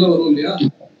அப்படின்லாம் வரும் இல்லையா?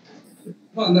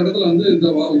 அந்த இடத்துல வந்து இந்த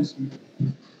வாவு யூஸ் பண்ணும்.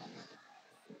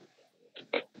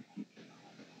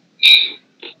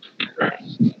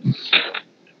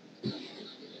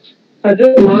 அது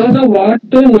மானா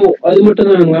வாட் நோ அது மட்டும்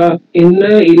தானுங்களா? என்ன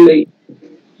இல்லை,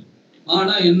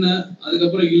 ஆனா என்ன,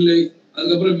 அதுக்கப்புறம் இல்லை,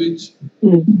 அதுக்கப்புறம்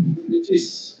which is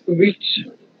which.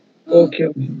 ஓகே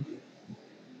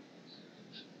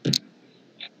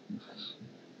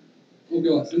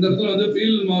ஓகேவா? இந்த இடத்துல வந்து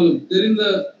ஃபீல் மாலும் தெரிந்த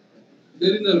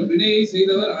வினையை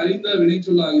செய்தவர் அறிந்த வினை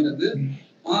சொல்ல ஆகிறது.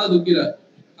 துக்கிற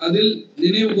அதில்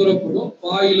நினைவு கூறப்படும்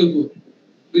பாயிலுகு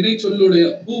வினை சொல்லுடைய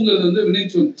பூங்கிறது வந்து வினை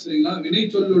சொல். சரிங்களா? வினை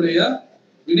சொல்லுடைய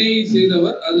வினையை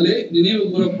செய்தவர் அதிலே நினைவு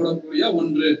கூறப்படக்கூடிய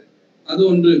ஒன்று, அது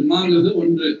ஒன்று. மாங்கிறது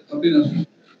ஒன்று அப்படின்னு அர்த்தம்.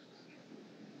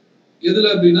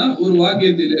 எதுல அப்படின்னா ஒரு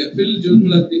வாக்கியத்திலே, ஃபில்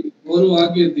ஜும்லத்தில் ஒரு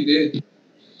வாக்கியத்திலே.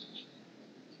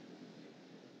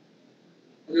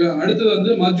 அடுத்தது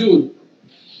வந்து மஜூல்.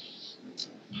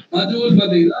 மஜூல்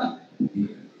பாத்தீங்கன்னா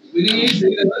வினையை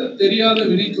செய்தவர் தெரியாத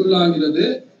வினை சொல்லாகிறது.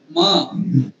 மா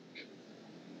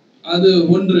அது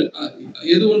ஒன்று.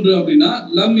 எது ஒன்று அப்படின்னா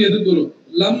லம் எது குரு.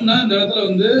 லம்னா இந்த இடத்துல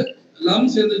வந்து லம்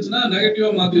சேர்ந்துச்சுன்னா நெகட்டிவா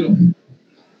மாத்திரும்.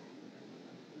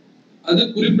 அது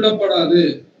குறிப்பிடப்படாது,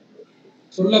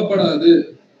 சொல்லப்படாது.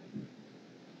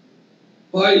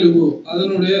 பாயிலுகு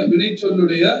அதனுடைய வினை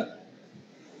சொல்லுடைய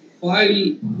பாயில்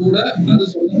கூட அது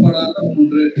சொல்லப்படாத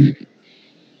ஒன்று.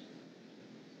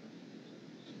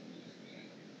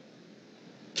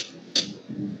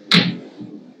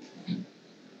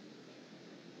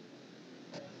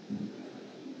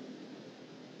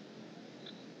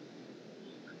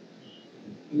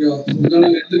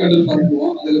 எடுத்துக்காட்டு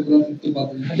பார்ப்போம், அதுக்கப்புறம்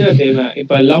பார்ப்போம்.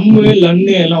 இப்ப லம்மு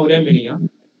லன்னு எல்லாம் ஒரே மீனிங்கா?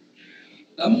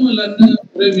 லம்மு லன்னு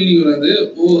ஒரே மீனிங் வராது,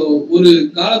 ஒரு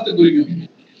காலத்தை குறிக்கும்.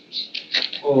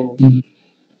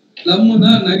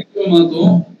 லம்முன்னா நெகட்டிவா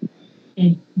மாத்தும்,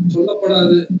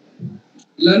 சொல்லப்படாது.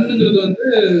 லன்னுங்கிறது வந்து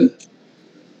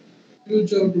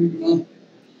ஃபியூச்சர் குறிக்குமா?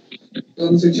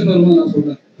 அந்த செக்ஷன் வருமா நான்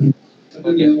சொல்றேன்.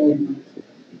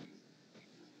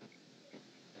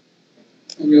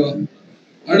 ஓகேவா?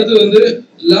 அடுத்து வந்து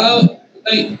லா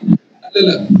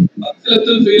இல்ல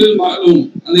அம்சிலத்துல் ஃபீலுல் மாலூம்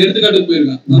அந்த எடுத்துக்காட்டுக்கு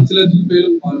போயிருக்கேன். அம்சிலத்துல்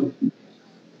ஃபீலுல் மாலூம்.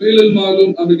 ஃபீலுல்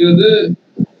மாலூம் அப்படிங்கிறது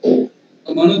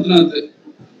மனோத்நாத்.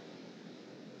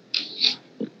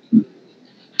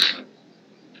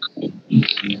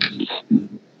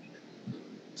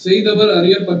 செய்தவர்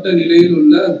அறியப்பட்ட நிலையில்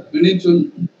உள்ள வினைச்சொல்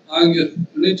ஆகிய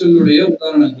வினைச்சொல்லுடைய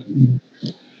உதாரணங்கள்.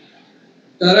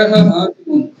 கரஹ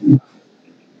ஆசிமுன்,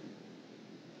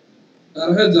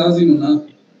 கரஹ ஜாசிமுனா,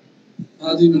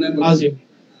 ஆசிமுனே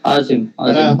ஆசிம்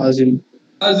கரா ஹாசிம்.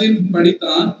 ஹாசிம்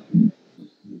படித்தான்,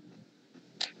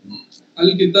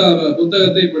 அல் கிதாப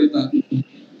புத்தகத்தை படித்தான்.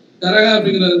 கரக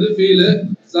அப்படிங்கிறது ஃபீல்,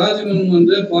 சாஜிமுன்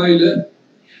வந்து ஃபாயில்,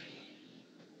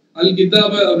 அல்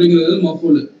கிதாப அப்படிங்கிறது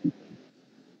மஃபூல்.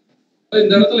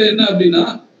 இந்த இடத்துல என்ன அப்படின்னா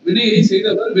வினையை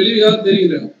செய்தவர் வெளியாக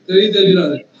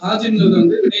தெரிகிறாரு. ஹாஜிம்ங்கிறது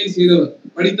வந்து வினையை செய்தவர்,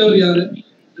 படித்தவர் யாரு?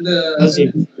 இந்த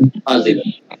ஹாசிம். ஆசிம்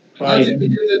ஹாஜிம்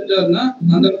தெரிஞ்சாருன்னா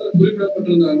அந்த இடத்துல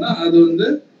குறிப்பிடப்பட்டிருந்தாருன்னா அது வந்து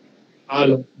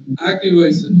ஆலும். Active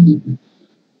voice.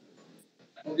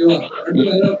 ஓகேவா? அடுத்து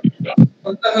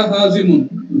ஃபத்தஹ ஹாசிமுன்,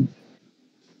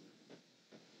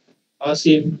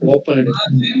 ஹாசிம் ஓபன்.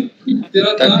 ஹாசிம்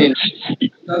திறந்தான்,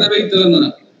 கதவை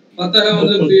திறந்தான். ஃபத்தஹ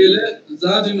வந்து ஃபீல்,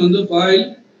 ஹாசிம் வந்து ஃபாயில்,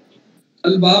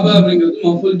 அல் பாபா அப்படிங்கிறது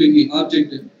மஃபூல் பிஹி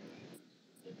ஆப்ஜெக்ட்.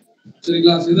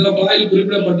 சரிங்களா? இதுல ஃபாயில்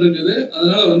குறிப்பிடப்பட்டிருக்குது,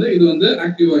 அதனால வந்து இது வந்து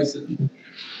ஆக்டிவ் வாய்ஸ்.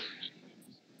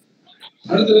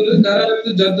 அடுத்து வந்து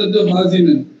கரஅத்து ஜத்தத்து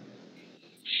ஹாசிம்,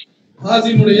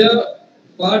 ஹாசிமுடைய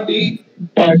பாட்டி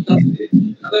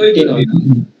கதவை தட்டினார்.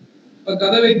 இப்ப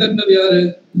கதவை தட்டினது யாரு?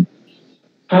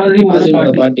 ஹாசிமோட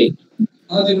பாட்டி.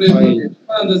 ஹாசிமுடைய பாட்டி.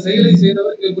 அந்த செயலை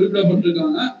செய்தவர் இங்க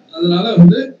குறிப்பிடப்பட்டிருக்காங்க, அதனால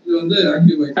வந்து இது வந்து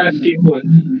ஆக்டிவ் வாய்ஸ்.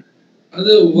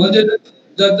 அது வஜதத்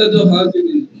ஜத்தத்து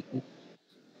ஹாசிம்,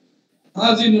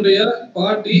 ஹாசிமுடைய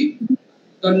பாட்டி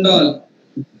கண்டால்.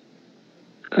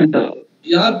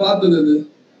 யார் பார்த்தது? அது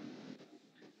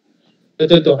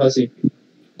ஜத்தத்து ஹாசிம்.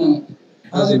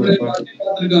 ஹாசிமுடைய பாட்டி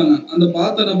பார்த்திருக்காங்க. அந்த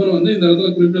பார்த்த நபர் வந்து இந்த இடத்துல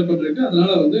குறிப்பிடப்பட்டிருக்கு, அதனால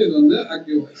வந்து இது வந்து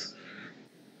ஆக்டிவ் வாய்ஸ்.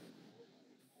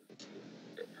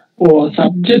 ஓ,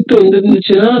 சப்ஜெக்ட்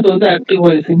வந்துருந்துச்சுன்னா அது வந்து ஆக்டிவ்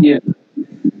வாய்ஸ். இங்க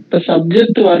இப்ப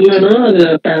சப்ஜெக்ட் வரலன்னா அது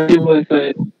பாசிவ் வாய்ஸ்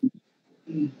ஆயிடும்.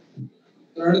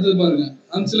 அடுத்தது பாருங்க,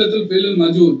 அம்சிலத்துல் ஃபீலுல்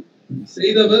மஜ்ஹூல்,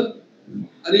 செய்தவர்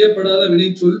அறியப்படாத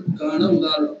வினைச்சொல் காண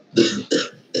உதாரணம்.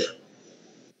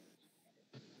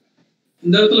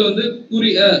 இந்த இடத்துல வந்து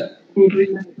குறிய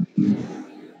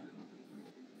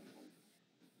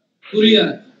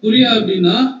குறிய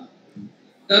அப்படின்னா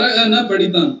கரகனா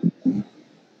படித்தான்,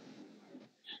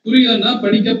 குறியனா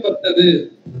படிக்கப்பட்டது.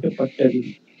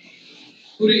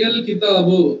 குறியல்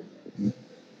கிதாபு,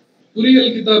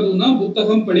 குறியல் கிதாபுனா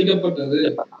புத்தகம் படிக்கப்பட்டது.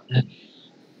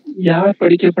 யார்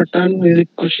படிக்கப்பட்டான்னு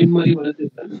கொஸ்டின் மாதிரி வருது.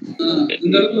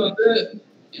 இந்த இடத்துல வந்து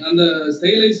அந்த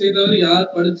செயலை செய்தவர் யார்,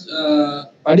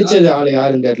 படிச்சது ஆள்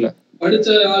யாருன்னு தெரியல, படிச்ச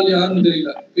ஆள் யாருன்னு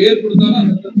தெரியல, பேர் கொடுத்தாலும்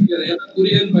அந்த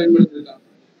குறியன் பயன்படுத்திருக்காங்க.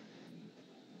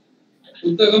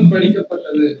 புத்தகம்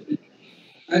படிக்கப்பட்டது.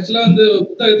 ஆக்சுவலா வந்து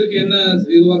புத்தகத்துக்கு என்ன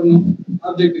இது வரணும்?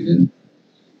 ஆப்ஜெக்ட்டுக்கு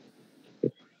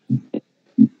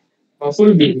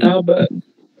மஃபூல் பிஹி.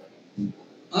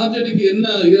 ஆப்ஜெக்ட்டுக்கு என்ன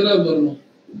இயராப் வரணும்?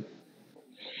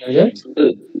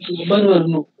 ஜபர்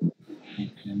வரணும்.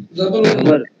 ஜபர்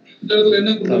வரணும். இந்த இடத்துல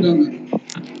என்ன கொடுத்திருக்காங்க?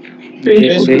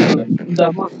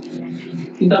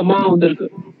 தமா வந்திருக்கு.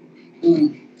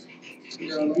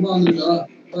 ரொம்ப வந்திருக்கா?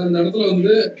 இந்த இடத்துல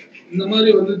வந்து இந்த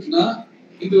மாதிரி வந்துச்சுன்னா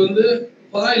இது வந்து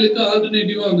ஃபாயிலுக்கு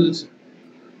ஆல்டர்னேட்டிவா வந்துருச்சு.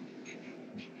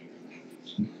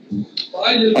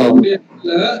 ஃபாயில் இருக்கக்கூடிய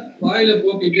இடத்துல ஃபாயிலை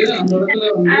போக்கிட்டு அந்த இடத்துல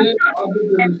வந்து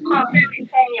ஆப்ஜெக்ட்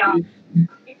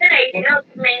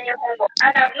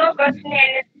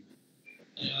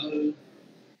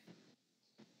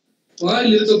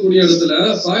ஃபாயில் இருக்கக்கூடிய இடத்துல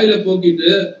ஃபாயிலை போக்கிட்டு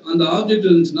அந்த ஆப்ஜெக்ட்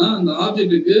இருந்துச்சுன்னா அந்த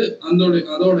ஆப்ஜெக்ட்டுக்கு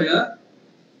அதோடைய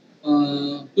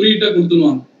குறியீட்டை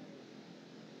கொடுத்துருவாங்க.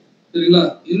 சரிங்களா?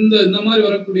 இந்த மாதிரி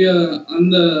வரக்கூடிய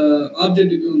அந்த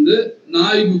ஆப்ஜெக்ட்டுக்கு வந்து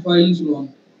நாயிபு ஃபைல்னு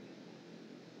சொல்லுவாங்க.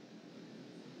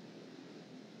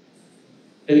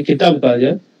 இது கிதாப் காஜ.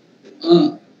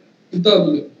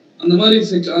 கிதாபுக்கு அந்த மாதிரி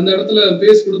அந்த இடத்துல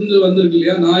பேஸ் கொடுத்து வந்திருக்கு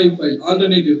இல்லையா, நாயிபு ஃபைல்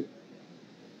ஆல்டர்னேட்டிவ்.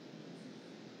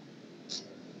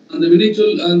 அந்த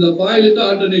வினைச்சொல் அந்த ஃபைலுக்கு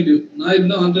ஆல்டர்னேட்டிவ்,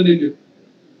 நாயிபுனா ஆல்டர்னேட்டிவ்.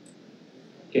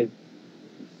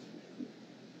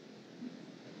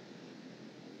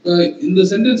 இந்த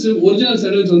சென்டென்ஸ் ஒரிஜினல்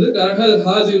சென்டென்ஸ் வந்து கரஹ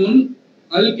ஹாசிமுன்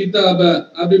அல் கிதாப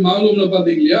அப்படி மாலூம்ல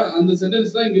பாத்தீங்க இல்லையா, அந்த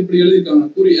சென்டென்ஸ் தான் இங்க இப்படி எழுதிருக்காங்க.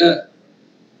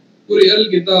 குறியல்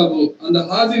கிதாபு, அந்த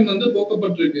ஹாசிம் வந்து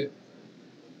போக்கப்பட்டிருக்கு.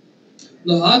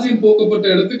 இந்த ஹாசிம் போக்கப்பட்ட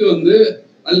இடத்துக்கு வந்து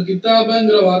அல்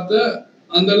கிதாபங்கிற வார்த்தை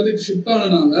அந்த இடத்துக்கு ஷிஃப்ட்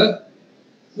ஆனனால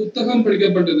புத்தகம்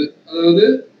படிக்கப்பட்டது. அதாவது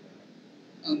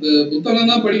அந்த புத்தகம்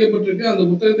தான் படிக்கப்பட்டிருக்கு, அந்த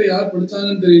புத்தகத்தை யார்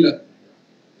படிச்சாங்கன்னு தெரியல.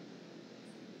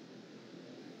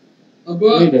 அப்போ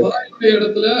ஃபாயிலுடைய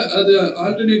இடத்துல அது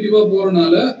ஆல்டர்னேட்டிவா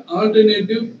போறனால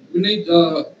ஆல்டர்னேட்டிவ்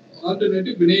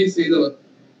வினையை செய்தவர்.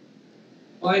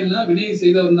 ஃபாயில்னா வினையை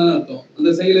செய்தவர் தான் அர்த்தம், அந்த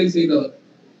செயலை செய்தவர்.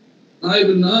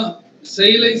 நாயிபுன்னா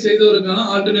செயலை செய்தவருக்கான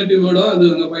ஆல்டர்னேட்டிவ் வேர்டா அது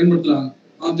அங்க பயன்படுத்துறாங்க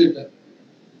ஆப்ஜெக்ட.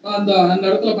 அந்த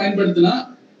இடத்துல பயன்படுத்தினா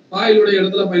ஃபாயிலுடைய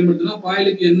இடத்துல பயன்படுத்தினா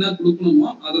ஃபாயிலுக்கு என்ன கொடுக்கணுமோ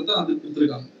அதைத்தான் அது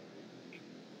கொடுத்துருக்காங்க.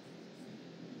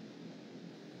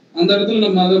 அந்த இடத்துல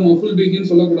நம்ம அதை மஃபூல் பிஹின்னு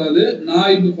சொல்லக்கூடாது,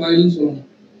 நாயிபு ஃபாயில்னு சொல்லணும்.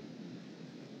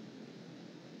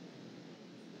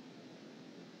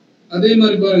 அதே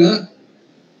மாதிரி பாருங்க,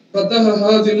 ஃபதஹ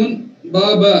ஹாசிமுன்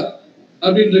பாப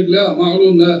அப்படின்னு இருக்குல்ல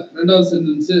மஅலூம்ல ரெண்டாவது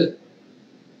சென்டென்ஸ்.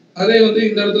 அதே வந்து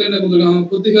இந்த இடத்துல என்ன கொடுத்துருக்காங்க,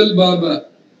 புத்திகல் பாப.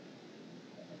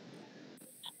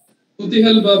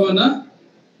 புத்திகல் பாபனா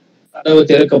கதவு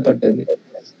திறக்கப்பட்டது.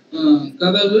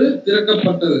 கதவு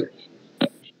திறக்கப்பட்டது.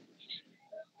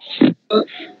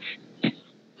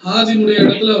 ஹாஜினுடைய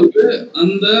இடத்துல வந்து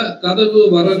அந்த கதவு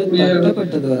வரக்கூடிய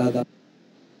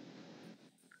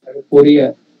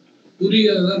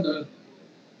புரியதான்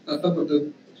கட்டப்பட்டது.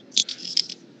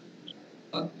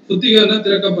 புத்திகன்னா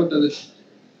திறக்கப்பட்டது.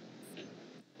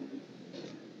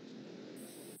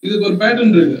 இதுக்கு ஒரு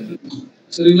பேட்டர்ன் இருக்கு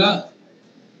சரிங்களா.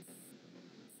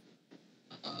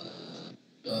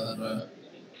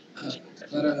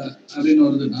 அப்படின்னு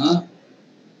வருதுன்னா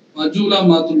மஜூலா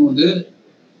மாத்தும் போது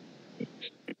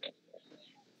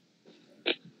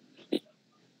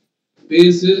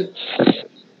பேசு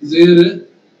ஜேரு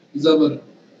ஜபர்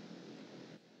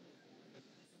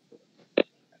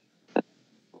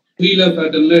வீல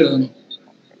பேட்டர்ன்ல எழுதணும்.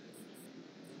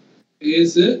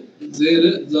 பேசு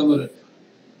ஜேரு ஜபர்.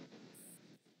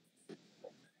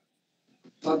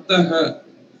 ஃபத்தஹ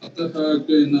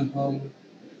ஃபத்தஹக்கு என்ன ஹால்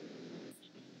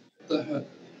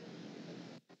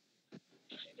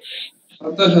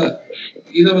ஃபத்தஹ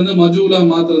இத வந்து மஜூலா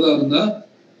மாத்துறதா இருந்தா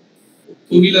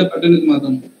துகில பேட்டர்னுக்கு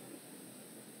மாத்தணும்.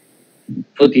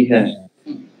 புத்திக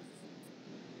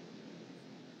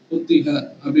புத்திக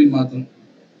அப்படின்னு மாத்தணும்.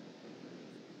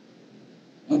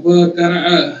 அப்போ கரஹ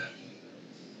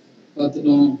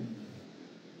பார்த்துட்டோம்.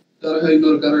 கரஹ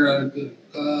இன்னொரு கரஹ இருக்கு,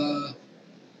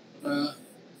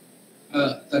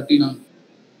 தட்டினா.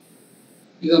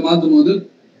 இதை மாத்தும் போது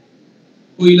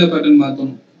குயில பேட்டர்ன்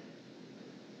மாத்தணும்.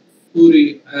 பூரி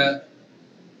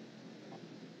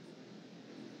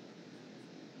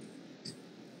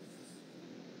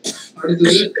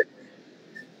அடுத்தது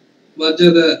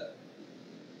வஜத.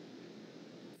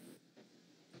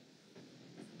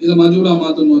 இத மஜூலா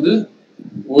மாத்தும் போது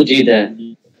ஊஜித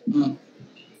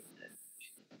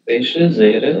பேஷு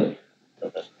ஜேரு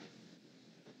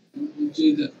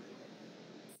ஊஜித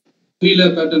குயில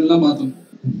பேட்டர்ன்லாம் மாத்தணும்.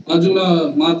 மஜூலா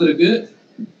மாத்திருக்கு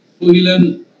குயிலன்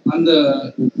அந்த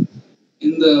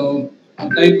இந்த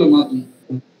டைப்ல மாத்தணும்.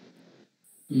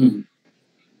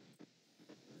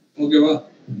 ஓகேவா?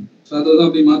 அதான்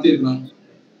அப்படி மாத்தி இருக்கலாம்.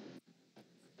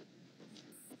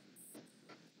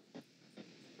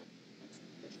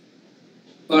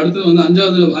 அடுத்து வந்து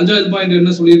அஞ்சாவது பாயிண்ட்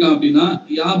என்ன சொல்லியிருக்கான் அப்படின்னா,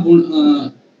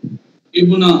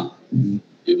 இபுனா.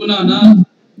 இபுனானா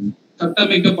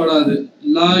கட்டமைக்கப்படாது.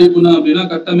 லா இபுனா அப்படின்னா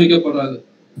கட்டமைக்கப்படாது.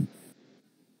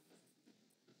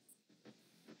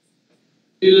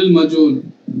 மஜூல்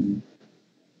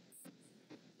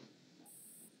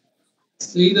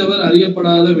செய்தவர்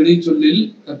அறியப்படாத வினை சொல்லில்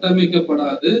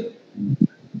கட்டமைக்கப்படாது,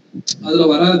 அதுல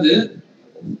வராது.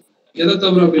 எதை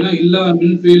தவிர அப்படின்னா இல்லா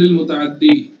மின் ஃபீலில்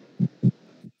முத்தஅத்தி.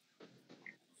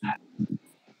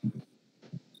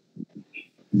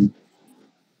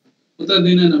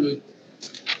 முத்தஅத்தினா என்ன?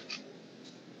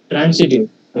 டிரான்சிட்டிவ்.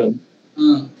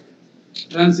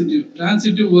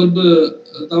 டிரான்சிட்டிவ் வெர்ப்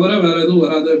தவிர வேற எதுவும்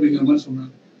வராது அப்படிங்கிற மாதிரி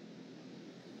சொன்னாங்க.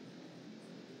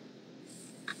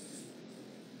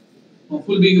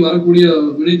 மஃபூல் பிஹி வரக்கூடிய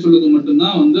வினை சொல்லுக்கு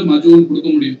மட்டும்தான் வந்து மஜூல் கொடுக்க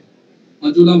முடியும்,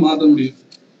 மஜூலா மாத்த முடியும்.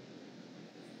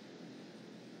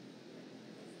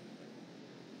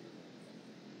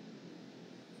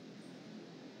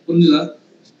 புரிஞ்சுதா?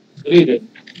 புரியுது.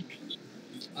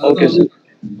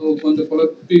 கொஞ்சம்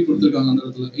குழப்பி கொடுத்துருக்காங்க அந்த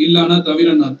இடத்துல. இல்லன்னா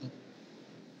தவிரன்னு அர்த்தம்.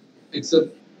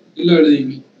 எக்ஸப்ட் இல்ல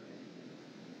எழுதிங்க.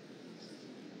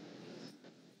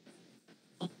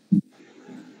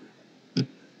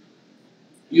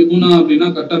 யுபுனா அப்படின்னா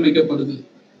கட்டமைக்கப்படுது.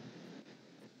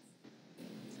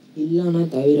 இல்லனா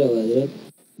தவிர வருது.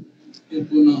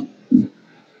 யுபுனா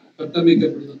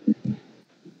கட்டமைக்கப்படுது.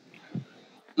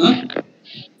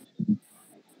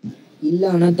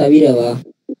 இல்லனா தவிரவா?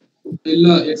 இல்ல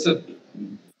எக்ஸப்ட்.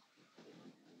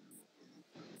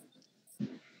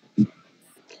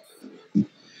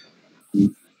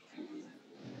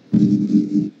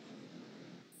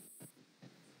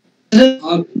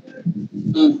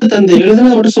 அந்த எழுதுனா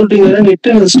மட்டும் சொல்றீங்க, நெட்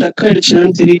எனக்கு ஸ்டக்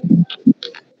ஆயிடுச்சுன்னு தெரியும்.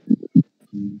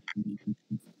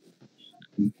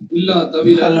 இல்ல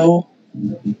தவிர. ஹலோ,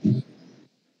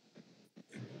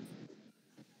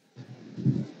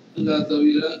 இல்ல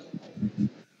தவிர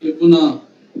இப்னா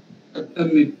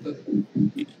கட்டமைப்பு.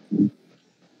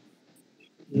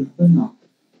 இப்னா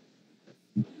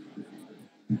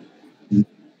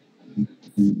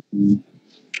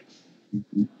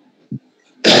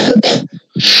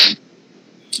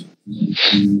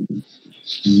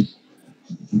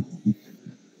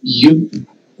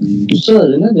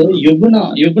உஸ்தாத் என்னது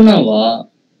யுப்னாவா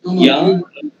ஆமா யா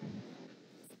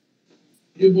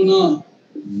யுபுனா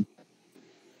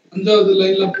அஞ்சாவது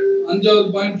லைன்ல 5வது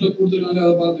பாயிண்ட்ல கொடுத்துருக்காங்க,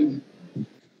 அதை பாத்துங்க.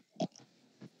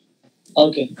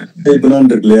 ஓகே இப்பதான்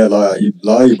இருக்கு இல்லையா,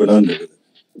 லா இப்பதான் இருக்குது.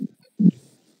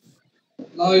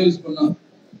 லா யூஸ் பண்ணா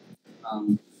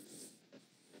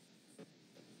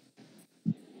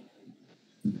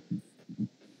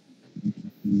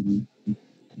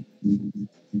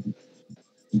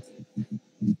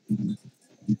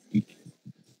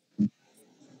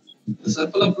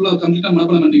சர்ப்பெல்லாம் ஃபுல்லா கம்ப்ளீட்டா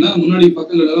மனப்பாடம் பண்ணிட்டீங்கன்னா முன்னாடி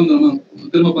பக்கங்கள் எல்லாம் நம்ம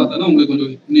திரும்ப பார்த்தா உங்களுக்கு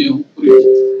கொஞ்சம் இன்னும் புரியும்.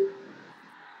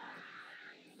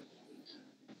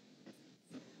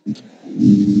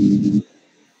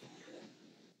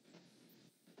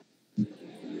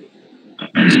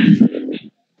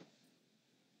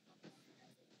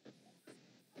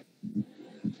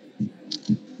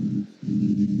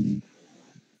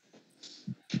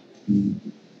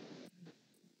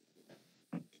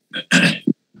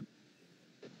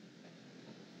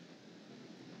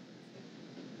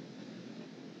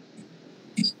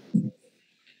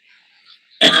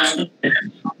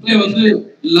 வந்து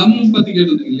லம் பத்தி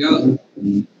கேட்டது இல்லையா,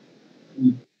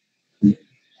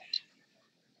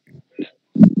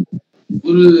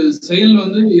 ஒரு செயல்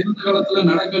வந்து எந்த காலத்துல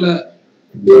நடக்கல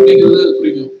அப்படிங்கறத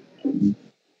குறிக்கும்.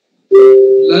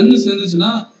 லன்னு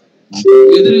சேர்ந்துச்சுன்னா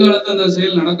எதிர்காலத்துல அந்த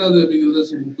செயல் நடக்காது அப்படிங்கறத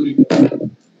குறிக்கும்.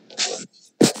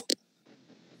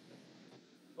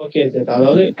 ஓகே சார்,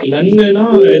 அதாவது லன்னுனா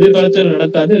எதிர்காலத்துல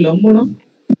நடக்காது, லம்முனா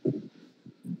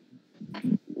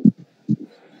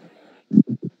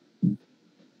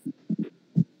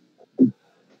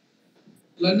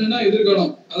லன்னுனா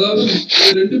எதிர்காலம். அதாவது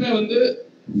இது ரெண்டுமே வந்து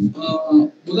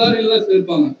உதாரியில தான்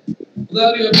சேர்ப்பாங்க.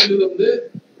 உதாரி அப்படிங்கிறது வந்து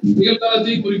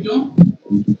நிகழ்காலத்தையும் குறிக்கும்,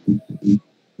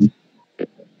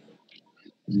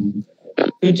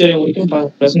 ஃபியூச்சரையும் குறிக்கும்,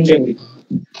 பிரசன்டையும் குறிக்கும்.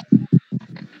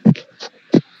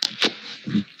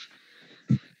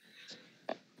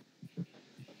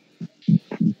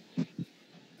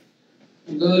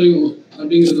 உதாரி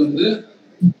அப்படிங்கிறது வந்து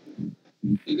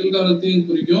நிகழ்காலத்தையும்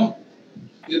குறிக்கும்,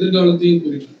 எதிர்காலத்தையும்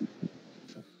குறிக்கும்.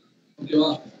 ஓகேவா?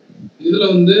 இதுல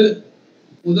வந்து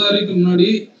உதாரிக்கு முன்னாடி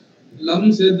லம்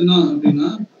சேர்த்துனா அப்படின்னா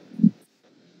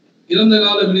இறந்த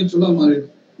கால வினைச்சொல்லா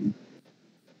மாறிடும்.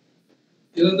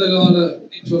 இறந்த கால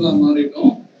வினைச்சொல்லா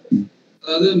மாறிடும்,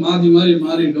 அதாவது மாறி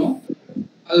மாறிடும்.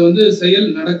 அது வந்து செயல்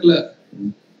நடக்கல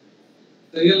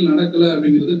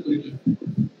அப்படிங்கிறது குறிக்கும்.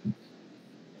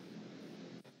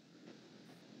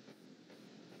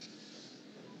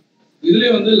 இதுலயே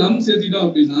வந்து லம் சேர்த்திட்டோம்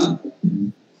அப்படின்னா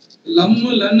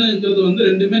லம்மு லன்னுங்கிறது வந்து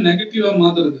ரெண்டுமே நெகட்டிவா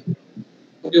மாத்துறது.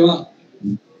 ஓகேவா?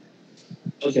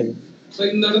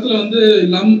 இந்த இடத்துல வந்து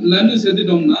லன்னு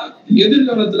சேர்த்துட்டோம்னா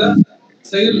எதிர்காலத்துல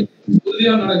செயல்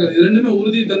உறுதியா நடக்குது. ரெண்டுமே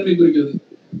உறுதி தன்மை குறிக்கிறது.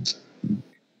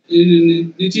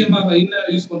 நிச்சயமாக இன்ன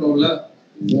யூஸ் பண்றோம்ல,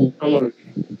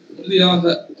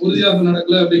 உறுதியாக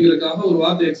நடக்கல அப்படிங்கறதுக்காக ஒரு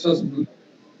வார்த்தை எக்ஸ்ட்ரா சொல்றோம்.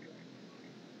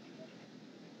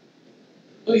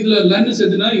 இதுல லன்னு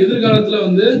சேர்த்துனா எதிர்காலத்துல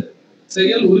வந்து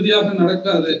செயல் உறுதியாக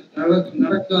நடக்காது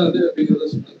அப்படிங்கறத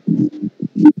சொல்றது.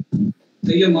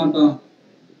 செய்ய மாட்டான்,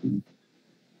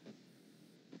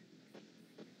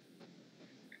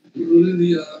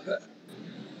 உறுதியாக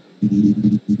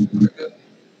நடக்காது.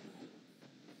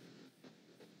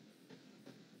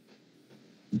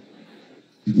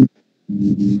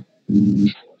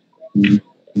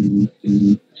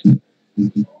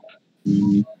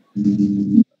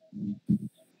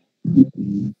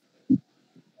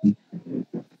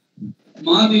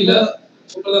 மாதியில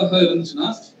சொல்றதாக இருந்துச்சுன்னா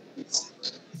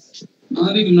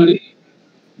மாதிக்கு முன்னாடி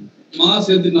மா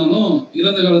சேர்த்துனாலும்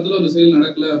இறந்த காலத்துல ஒரு செயல்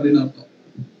நடக்கல அப்படின்னு அர்த்தம்.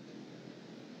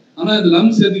 ஆனா இது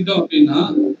லம் சேர்த்திட்டோம் அப்படின்னா,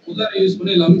 உதாரணம் யூஸ்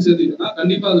பண்ணி லம் சேர்த்திட்டோம்னா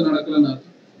கண்டிப்பா அது நடக்கலன்னு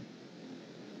அர்த்தம்.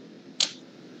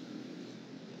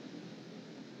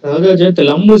 அதாவது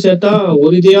லம்மு சேர்த்தா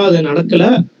உறுதியா அது நடக்கல,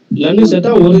 லன்னு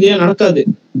சேர்த்தா உறுதியா நடக்காது.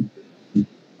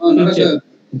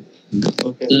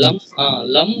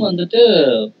 லம் வந்துட்டு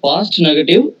பாஸ்ட்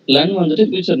நெகட்டிவ், லன் வந்துட்டு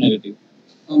ஃபியூச்சர் நெகட்டிவ்.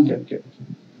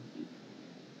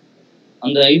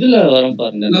 அந்த இதுல வரும்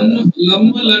பாருங்க,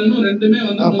 லம் லன்னு ரெண்டுமே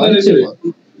வந்து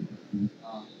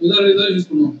உதாரணம் யூஸ்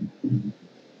பண்ணுவோம்.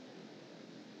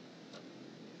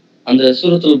 அந்த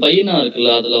சூரத்துல் பையினா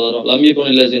இருக்குல்ல, அதுல வரும் லம்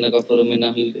யகுன் லஸீன கஃபரு மின்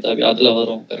அஹ்லில் கிதாபி, அதுல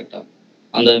வரும் கரெக்டா.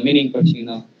 அந்த மீனிங்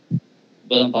படிச்சீங்கன்னா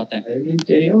இப்பதான் பார்த்தேன்.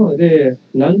 தெரியும். இது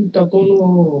லன்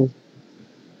தகுனும்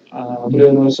அப்படி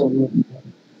ஒரு வருஷம்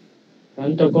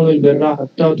லன் தகுனுல் பிர்ரா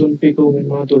ஹத்தா துன்ஃபிகு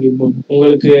மிம்மா துஹிப்பூன்.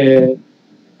 உங்களுக்கு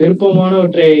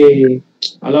விருப்பமானவற்றை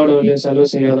அல்லாஹ்வுடைய வழியில்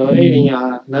செலவு செய்யாத வரை நீங்க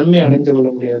நன்மை அடைந்து கொள்ள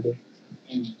முடியாது.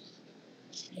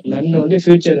 நன்மை வந்து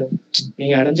ஃபியூச்சர்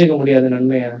நீங்க அடைஞ்சிக்க முடியாத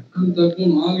நன்மையா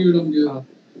தக்கும் ஆகிவிட முடியாது.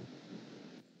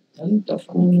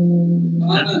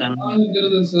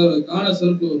 காணுங்கிறது காண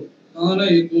சர்ப்பு காண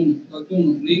இருக்கும் தக்கும்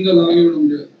நீங்கள் ஆகிவிட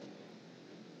முடியாது.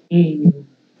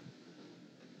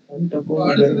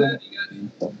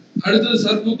 அடுத்தது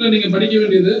சர்ப்புக்கு நீங்க படிக்க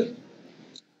வேண்டியது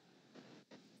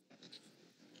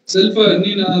செல்ஃபா.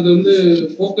 நான் அதை வந்து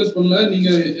ஃபோக்கஸ் பண்ணல. நீங்க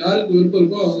யாருக்கு விருப்பம்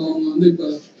இருக்கோ அவங்க வந்து இப்ப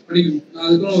படிக்கணும். நான்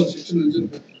அதுக்கும் ஒரு செக்ஷன்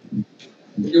வச்சிருப்பேன்.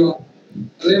 ஓகேவா?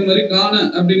 அதே மாதிரி காண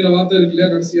அப்படிங்கிற வார்த்தை இருக்கு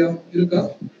இல்லையா, கடைசியா இருக்கா?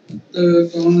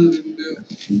 காண இருக்கு.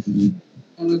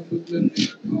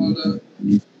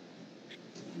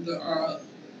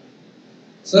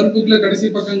 சர்புக்ல கடைசி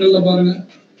பக்கங்கள்ல பாருங்க.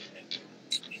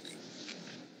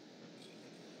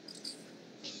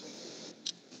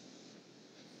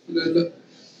 இல்ல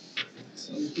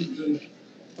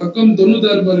பக்கம்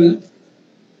 96 பாருங்க.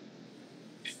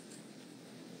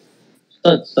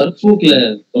 சர்புக்ல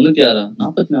 96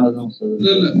 44 தான் சார்.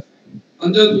 இல்ல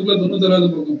 5வது புக்ல 96வது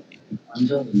பக்கம்.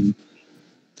 5வது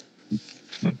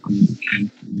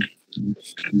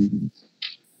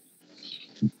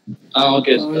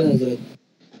ஓகே சார்.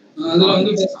 அதுல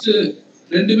வந்து ஃபர்ஸ்ட்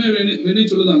ரெண்டுமே வினை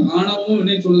சொல்லுதான். காணவும்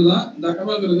வினை சொல்லுதான்,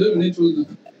 தகவல்ங்கிறது வினை சொல்லுதான்.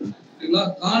 சரிங்களா?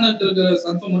 காணட்டு இருக்கிற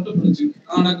சர்ப்பம் மட்டும் படிச்சு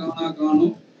காண காணா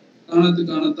காணும், காணத்து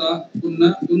காணத்தா, குன்ன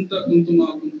குந்த குந்துமா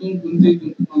குந்தும், குந்தி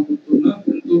குந்துமா குந்துன்னா,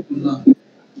 குந்து குன்னா.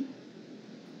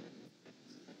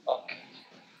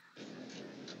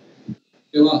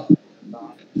 ஓகேவா?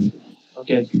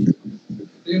 ஓகே.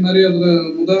 அதே மாதிரி அதுல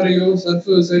முதாரியோ சர்ஃப்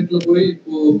சைட்ல போய்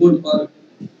போட்டு பாரு.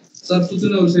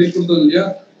 சர்ஃப்னு ஒரு சைட் கொடுத்தோம் இல்லையா,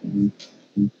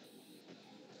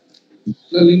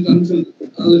 லிங்க் அனுப்பிச்சு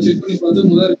அதை செக் பண்ணி பார்த்து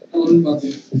முதாரி வரும்னு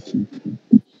பாத்தீங்க.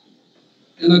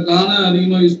 ஏன்னா காண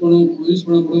அதிகமா யூஸ்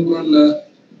பண்ணப்படும் குரான்ல,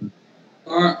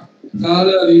 கால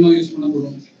அதிகமா யூஸ்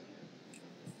பண்ணப்படும்.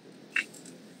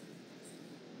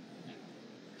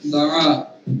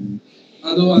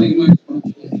 அதுவும் அதிகமா யூஸ்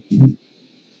பண்ணப்படும்.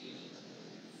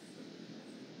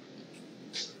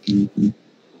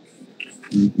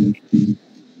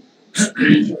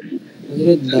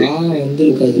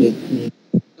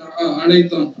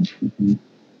 அழைத்தான்.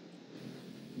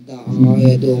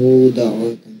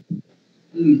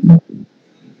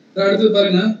 அடுத்து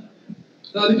பாருங்க,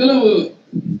 அதுக்கெல்லாம்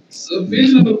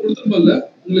பேஜ் நம்பர் கொடுத்துருப்போம்ல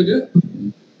உங்களுக்கு.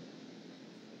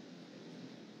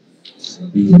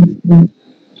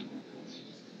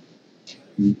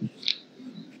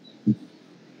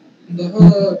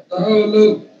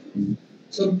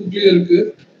 சர்புக்லயே இருக்கு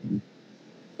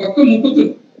பக்கம் 30.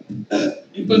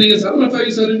 இப்ப நீங்க சர்வஃபை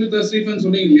சர்வீஸ் ஸ்டீஃபன்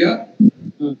சொன்னீங்க இல்லையா,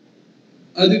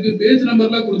 அதுக்கு பேஜ்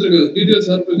நம்பர்லாம் கொடுத்துருக்காரு. டீடைல்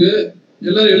சர்ப்புக்கு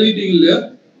எல்லாரும் எழுதிட்டீங்க இல்லையா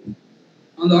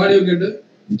அந்த ஆடியோ கேட்டு?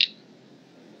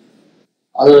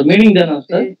 அதோட மீனிங் தானா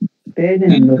சார்? பேஜ்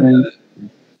நம்பர்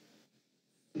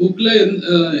புக்ல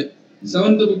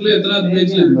 7th புக்ல எத்தனாவது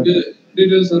பேஜ்ல இருக்கு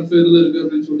டீடைல் சர்ஃப் எதுல இருக்கு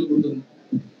அப்படின்னு சொல்லிட்டு கொடுத்துருங்க.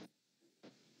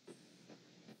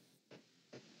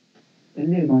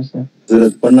 சார்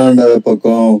 12வது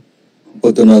பக்கம்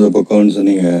 31வது பக்கம்னு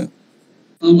சொன்னீங்க.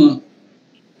 ஆமா,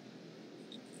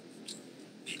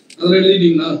 அதெல்லாம்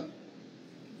எழுதிட்டீங்களா?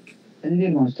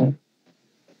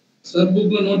 சர்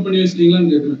புக்ல நோட் பண்ணி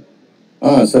வச்சிட்டீங்களான்னு கேக்குறேன்.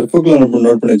 சர் புக்ல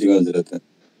நோட் பண்ணி வச்சுக்கோங்க சார்.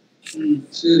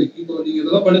 சரி, இப்போ நீங்க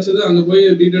இதெல்லாம் படிச்சது அங்க போய்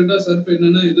டீடைலா சர்ஃப்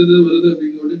என்னன்னா எது வருது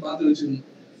அப்படின்னு சொல்லி பார்த்து வச்சுக்கணும்.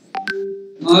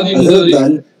 அது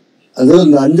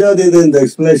இந்த 5வது இது இந்த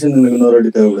எக்ஸ்பிளனேஷன் எனக்கு இன்னொரு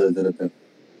வாட்டி தேவைப்படுது சார்.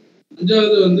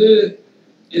 5வது வந்து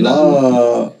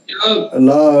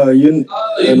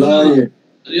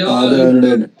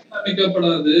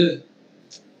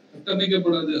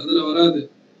கட்டமைக்கப்படாது, அதுல வராது.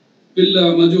 பில்லா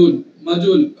மஜூல்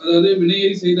மஜூல் அதாவது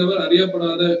வினையை செய்தவர்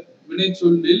அறியப்படாத வினை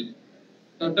சொல்லில்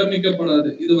கட்டமைக்கப்படாது,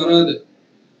 இது வராது.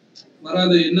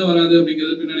 என்ன வராது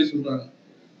அப்படிங்கிறது பின்னாடி சொல்றாங்க.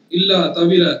 இல்லா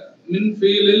தவிர மின்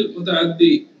ஃபீலில்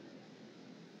முத்தஅத்தி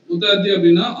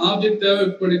அப்படின்னா ஆப்ஜெக்ட்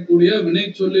தேவைப்படக்கூடிய வினை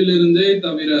சொல்லில் இருந்தே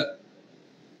தவிர.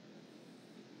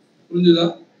 புரிஞ்சுதா?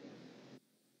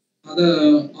 அத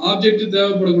ஆப்ஜெக்ட்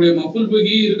தேவைப்படக்கூடிய மஃபுல்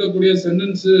பிஹி இருக்கக்கூடிய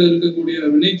சென்டென்ஸ் இருக்கக்கூடிய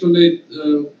வினை சொல்லை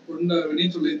கொண்ட வினை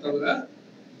சொல்லை தவிர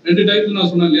 2 டைப் நான்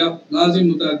சொன்னேன் இல்லையா, லாசிம்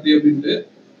முத்தஅத்தி அப்படின்ட்டு.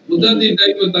 முத்தஅத்தி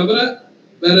டைப் தவிர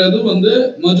வேற எதுவும் வந்து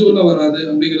மஜூல வராது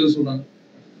அப்படிங்கறத சொல்றாங்க.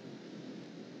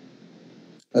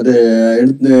 அது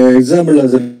எக்ஸாம்பிள்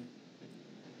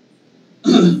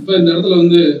இப்ப இந்த இடத்துல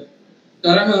வந்து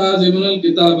கரஹா ஜிமனல்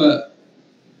கிதாப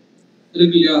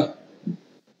இருக்கு இல்லையா,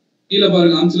 கீழே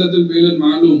பாருங்க அம்சலத்துல் ஃபீல்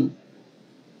மாலூம்.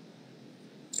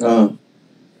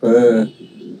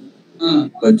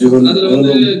 அதுல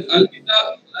வந்து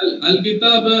அல்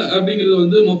கிதாப அப்படிங்கிறது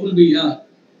வந்து மஃபூல் பிஹியா,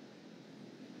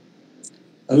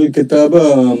 அல் கிதாப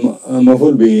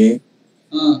மஃபூல் பிஹி.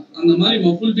 அந்த மாதிரி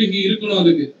மஃபூல் பிஹி இருக்கணும்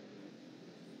அதுக்கு.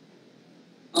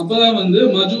 அப்பதான் வந்து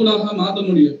மஜூலாக மாத்த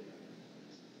முடியும்.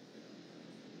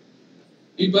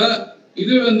 இப்ப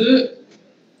இது வந்து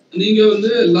நீங்க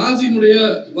வந்து லாசிமுடைய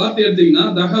வார்த்தை எடுத்தீங்கன்னா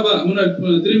தஹபா,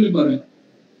 திரும்பி பாருங்க,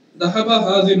 தஹபா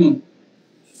ஹாசிமுன்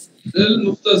எல்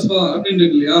முஸ்தஸ்ஃபா அப்படின்னு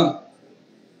இருக்கு இல்லையா?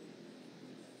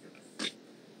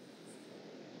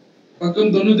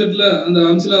 பக்கம் 98ல அந்த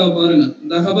அம்சலாவை பாருங்க.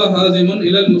 தஹபா ஹாசிமுன்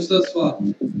இலல் முஸ்தஸ்ஃபா.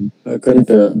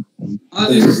 கரெக்ட்.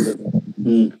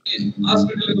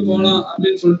 ஹாஸ்பிட்டலுக்கு போனா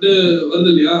அப்படின்னு சொல்லிட்டு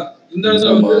வருது இல்லையா? இந்த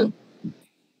இடத்துல வந்து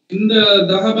இந்த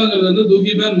தஹபாங்கிறது வந்து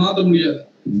துஹிபான் மாத்த முடியாது,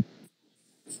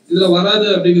 இதுல வராது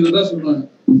அப்படிங்கறத சொல்றாங்க.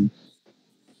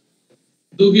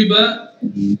 துஹிபா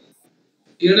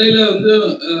இடையில வந்து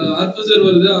அர்ஃபஸர்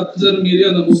வருது, அர்ஃபஸர் மீறி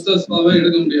அந்த முஸ்தஸ்ஃபாவை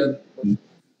எடுக்க முடியாது.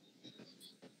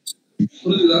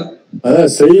 புரியுதா?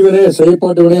 அதான் செய்வனே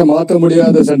செய்யப்பட்டவனே மாத்த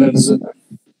முடியாத சென்டென்ஸ்,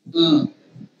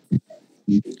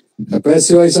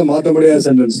 பேசிவ் வாய்ஸா மாத்த முடியாத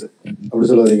சென்டென்ஸ் அப்படி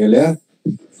சொல்லுவீங்க இல்லையா?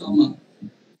 ஆமா,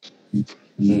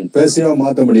 பேசிவா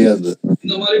மாத்த முடியாது.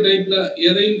 இந்த மாதிரி டைப்ல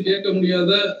எதையும் கேட்க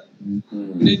முடியாத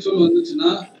வினைச்சொல் வந்துச்சுன்னா,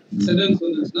 சென்டென்ஸ்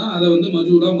வந்துச்சுன்னா அதை வந்து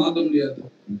மஜூரா மாத்த முடியாது.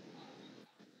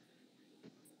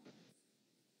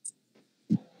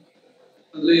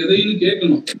 அதுல எதையும்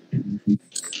கேட்கணும்.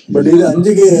 பட் இது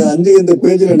 5க்கு இந்த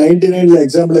பேஜ்ல 99ல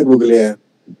எக்ஸாம்பிள் கொடுக்கலையே.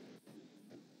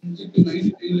 5க்கு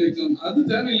 99ல எக்ஸாம் அது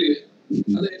தேவையில்லையே,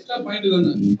 அது எக்ஸ்ட்ரா பாயிண்ட்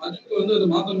தானே. மஜூர் வந்து அதை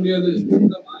மாத்த முடியாது,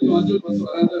 இந்த மாதிரி மஜூர் வந்து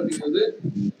வராது அப்படிங்கிறது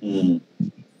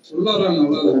சொல்ல வர்றாங்க,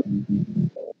 அவ்வளவுதான்.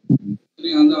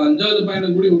 நீங்க அந்த 5வது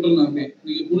பாயிண்ட் கூட விட்டுறலாம், அப்படியே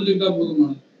நீங்க புரிஞ்சுக்கிட்டா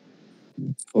போதுமான.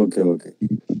 Okay okay.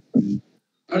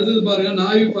 அடுத்தது பாருங்க,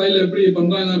 நாயிபு ஃபைல் எப்படி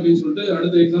பண்றாங்க அப்படின்னு சொல்லிட்டு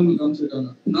அடுத்த எக்ஸாம்பிள்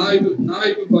காமிச்சிருக்காங்க.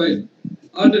 நாயிபு ஃபைல்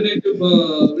ஆல்டர்னேட்டிவ்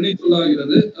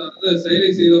வினைச்சொல்லாகிறது, செயலை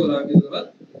செய்தவர் ஆகிறவர்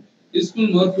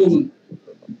இஸ்முல் மர்ஃபூன்.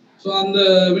 சோ அந்த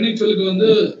வினைச்சொல்லுக்கு வந்து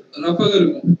ரஃபக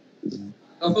இருக்கும்,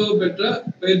 ரஃபக பெற்ற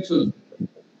பெயர் சொல்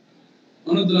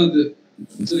அனுத்துனது,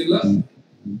 சரிங்களா?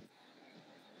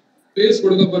 பேஸ்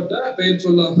கொடுக்கப்பட்ட பெயர்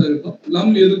சொல்லாக இருக்கும்.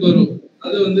 லம் எதுக்கு வரும்?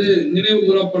 அது வந்து நினைவு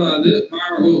கூறப்படாது,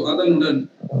 அதனுடன்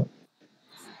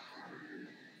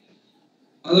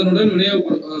அதனுடன்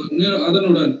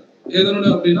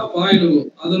எதனுடன் அப்படின்னா பாயில்,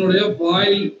 அதனுடைய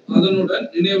பாயில் அதனுடன்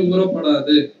நினைவு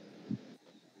கூறப்படாது.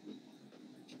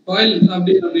 பாயில்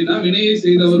அப்படின்னா வினையை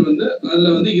செய்தவர் வந்து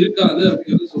அதுல வந்து இருக்காது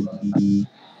அப்படிங்கிறது சொல்றாங்க.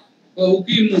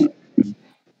 உக்கீமு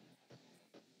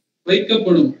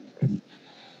வைக்கப்படும்,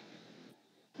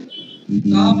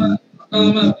 காம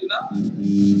அப்படின்னா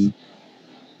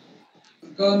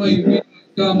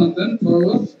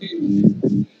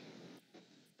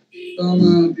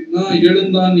அப்படின்னா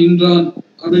எழுந்தான் நின்றான்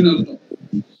அப்படின்னு அர்த்தம்.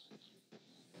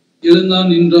 எழுந்தான்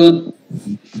நின்றான்,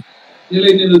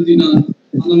 நிலை நிறுத்தினான்,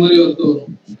 அந்த மாதிரி அர்த்தம்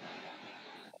வரும்.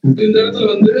 இந்த இடத்துல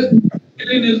வந்து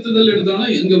நிலை நிறுத்துதல் எடுத்தோம்னா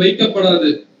இங்க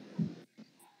வைக்கப்படாது,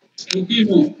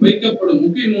 முக்கியமும் வைக்கப்படும்.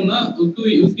 முக்கியமும்னா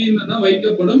உக்கீம்னா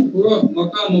வைக்கப்படும்,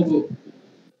 மக்காமு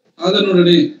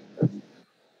அதனுடனே.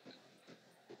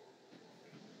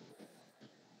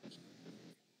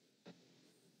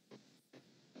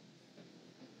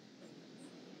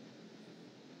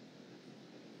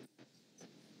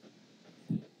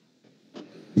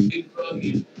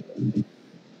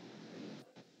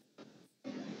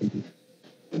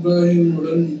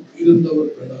 இப்ராஹிமுடன்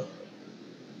இருந்தவர்களா?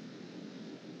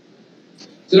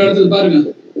 சில இடத்துல பாருங்க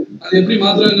அது எப்படி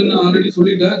மாத்துறாங்கன்னு ஆல்ரெடி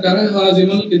சொல்லிட்டேன். கர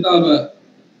ஹாசிமல் கிதாப,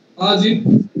 ஹாசிம்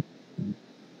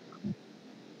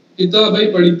கிதாபை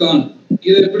படித்தான்.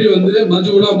 இதை எப்படி வந்து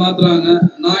மஜூலா மாத்துறாங்க,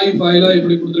 நாய் பாயிலா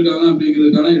எப்படி கொடுத்துருக்காங்க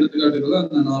அப்படிங்கிறதுக்கான எடுத்துக்காட்டுகள்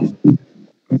அந்த 4.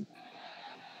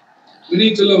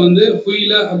 வினைச்சொல்ல வந்து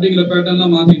ஃபுயில அப்படிங்கிற பேட்டர்ன்ல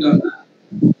மாத்திட்டாங்க.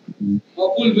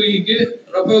 மஃபூல் பிஹிக்கு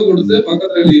ரஃபா கொடுத்து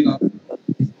பக்கத்துல எழுதிட்டாங்க.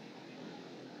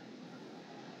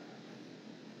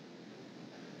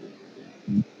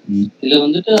 இதுல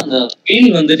வந்துட்டு அந்த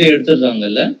ஃபீல் வந்துட்டு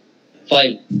எடுத்துறாங்கல்ல,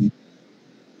 ஃபைல்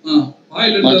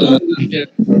ஃபைல்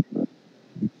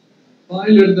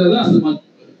எடுத்தா அது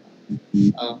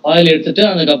ஃபைல் எடுத்துட்டு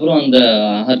அதுக்கப்புறம் அந்த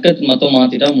ஹர்கத் மொத்தம்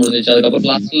மாத்திட்டா முடிஞ்சிச்சு. அதுக்கப்புறம்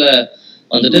லாஸ்ட்ல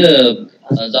வந்துட்டு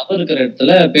ஜபர் இருக்கிற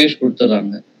இடத்துல பேஷ்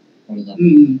கொடுத்துறாங்க, அவ்வளவுதான்.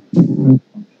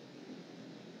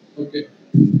 ஓகே,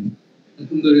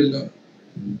 அல்ஹம்துலில்லாஹ்.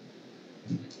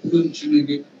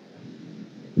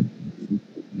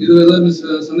 இதுல ஏதாவது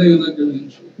சந்தேகம் தான் கேளுங்க.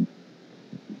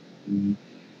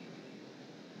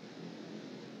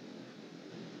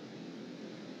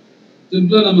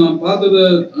 சிம்பிளா நம்ம பார்த்தத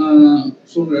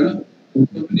சொல்றேன்.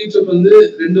 வினைச்சொல் வந்து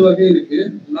 2 வகை இருக்கு,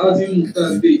 லாசிம்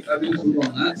முத்தஅத்தி அப்படின்னு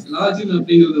சொல்லுவாங்க. லாசிம்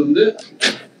அப்படிங்கிறது வந்து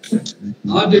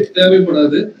ஆப்ஜெக்ட்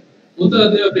தேவைப்படாது,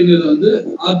 முத்தஅத்தி அப்படிங்கிறது வந்து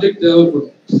ஆப்ஜெக்ட்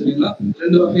தேவைப்படும், சரிங்களா?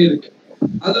 2 வகை இருக்கு.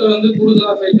 அதுல வந்து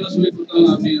கூடுதலா சொல்லி கொடுத்தாங்க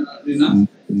அப்படின்னா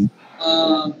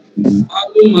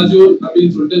மஜூல்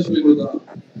அப்படின்னு சொல்லிட்டு சொல்லி கொடுத்தாங்க.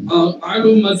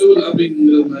 ஆளும் மஜூல்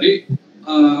அப்படிங்கிறது மாதிரி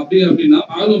அப்படின்னா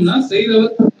ஆளும்னா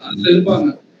செய்தவர் அதுல இருப்பாங்க,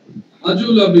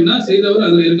 மஜூல் அப்படின்னா செய்தவர்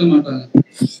அதுல இருக்க மாட்டாங்க.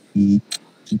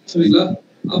 சரிங்களா?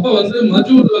 அப்ப வந்து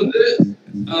மஜூல் வந்து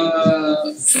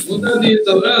முத்தாதியை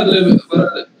தவிர அதுல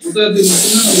வராது. முத்தாதி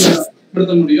மட்டும்தான் அதுல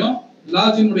பயன்படுத்த முடியும்.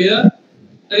 லாஜினுடைய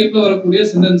டைப்ல வரக்கூடிய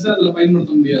சென்டென்ஸ் அதுல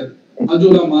பயன்படுத்த முடியாது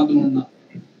மஜூலா மாத்தணும்னா.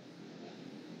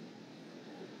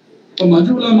 இப்ப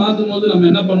மஜூலா மாத்தும் போது நம்ம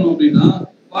என்ன பண்ணோம் அப்படின்னா,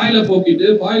 பாயில போக்கிட்டு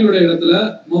பாயிலோட இடத்துல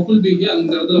மஃபுல் பிகி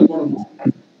அந்த இடத்துல போடணும்.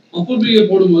 மஃபுல் பிகி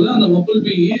போடும்போது அந்த மஃபுல்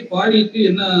பிகி பாயிலுக்கு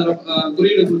என்ன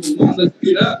குறியீடு கொடுக்கணுமோ அந்த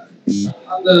குறியீடை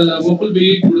அந்த மஃபுல்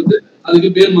பிகி கொடுத்து அதுக்கு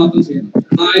பேர் மாற்றம் செய்யணும்.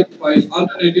 நாய்க் பாயில்,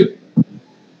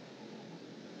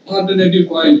 ஆல்டர்னேட்டிவ்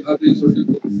பாயில் அப்படின்னு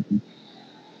சொல்லிட்டு.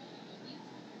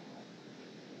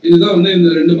 இதுதான் வந்து இந்த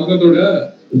ரெண்டு மகத்தோட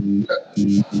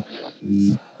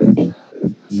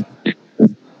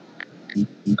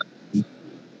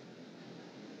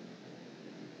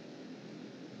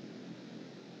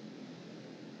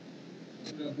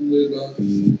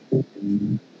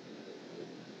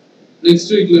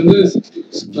நெக்ஸ்ட் வீக்ல இருந்து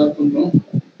ஸ்டார்ட் பண்றோம்.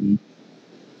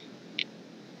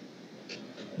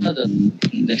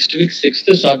 நெக்ஸ்ட் வீக் 6th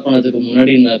ஸ்டார்ட் பண்ணதுக்கு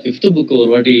முன்னாடி இந்த 5th புக் ஒரு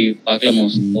வாட்டி பார்க்கலாமா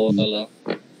ஓவராலா?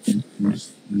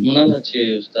 முன்னாலாச்சு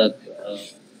உஸ்தாத்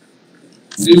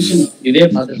இதே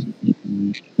பார்த்து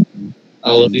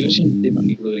ஒரு ரிவிஷன்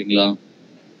பண்ணி கொடுக்குறீங்களா?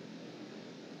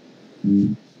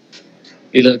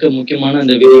 இதுல இருக்க முக்கியமான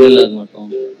இந்த விதிகள் அது மட்டும்.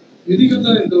 விதிகள்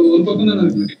தான் இந்த ஒரு பக்கம் தான்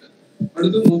இருக்கு.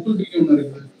 அடுத்து மஃபுல் பிகி ஒன்று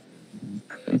இருக்குது.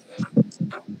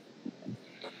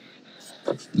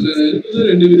 இதுல இருக்குது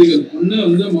ரெண்டு விதிகள். ஒண்ணு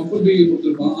வந்து மஃபுல் பிகி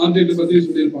கொடுத்துருப்பான், ஆப்ஜெக்ட் பத்தி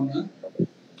சொல்லியிருப்பாங்க.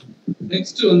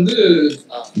 நெக்ஸ்ட் வந்து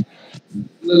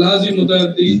இந்த லாஜி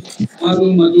முதாத்தி மாறு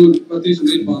மஜூல் பத்தி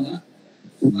சொல்லியிருப்பாங்க.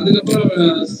 அதுக்கப்புறம்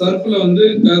சர்ஃப்ல வந்து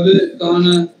கது கான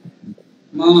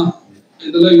மா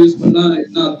இதெல்லாம் யூஸ் பண்ணா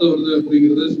என்ன அர்த்தம் வருது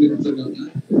அப்படிங்கறத சொல்லி கொடுத்துருக்காங்க.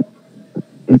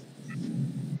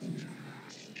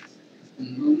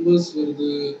 நம்பர்ஸ் வருது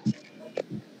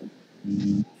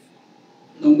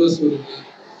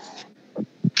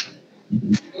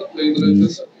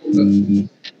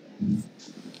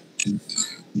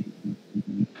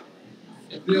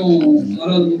எப்படியும்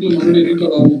 6வது புக்ல மறுபடியும்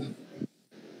ரீகால் ஆகும்.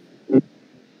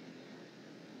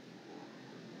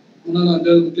 முன்னால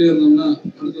 5வது புக்லயே இருந்தோம்னா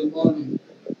அடுத்தது பாருங்க.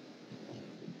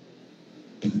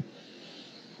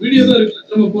 வீடியோ தான் இருக்கு,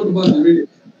 திரும்ப போட்டு பாருங்க வீடியோ.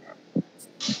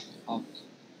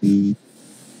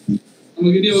 நம்ம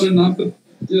வீடியோ ஒரு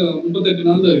 38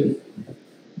 நாள் தான் இருக்கு.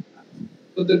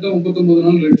 38 39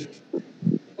 நாள் இருக்கு.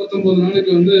 39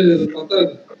 நாளைக்கு வந்து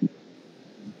பத்தாது.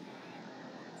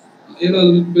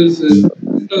 7வது புக் பெருசு,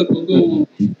 8வது புக்கும்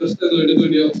பெருசா எடுக்க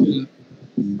வேண்டிய அவசியம் இல்லை.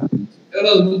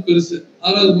 7வது புக் பெருசு,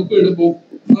 6வது புக்கு எடுப்போம்.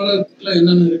 6வது புக்ல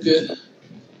என்னென்ன இருக்கு?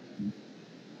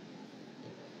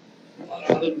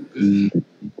 6வது புக்கு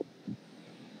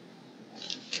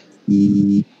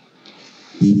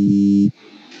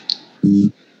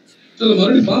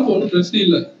மறுபடியும் பார்ப்போம், ஒன்றும் பிரச்சனை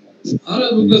இல்லை.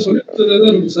 6வது புக்ல சொல்லி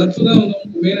கொடுத்ததான் இருக்கும். சர்ஃப் தான்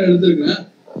வந்து மெயினா எடுத்திருக்கேன்.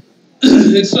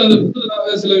 எக்ஸ்ட்ரா அந்த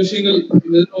புத்தகத்துல சில விஷயங்கள்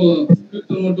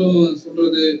மட்டும்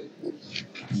சொல்றது,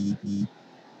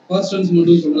 பாஸ்ட் டென்ஸ்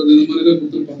மட்டும் சொல்றது, இந்த மாதிரி தான்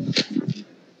கொடுத்துருப்பாங்க.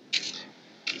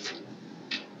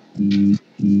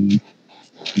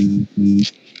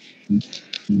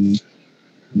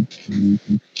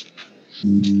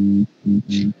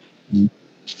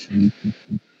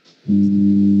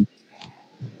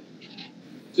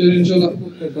 சரி இன்ஷாஅல்லாஹ்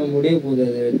இப்ப முடிய போகுது.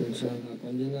 அது இன்ஷாஅல்லாஹ்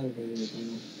கொஞ்சம் தான் இருக்கு.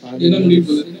 என்ன முடிய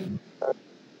போகுது?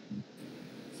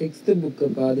 6th புக்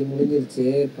பாதி முடிஞ்சிருச்சு,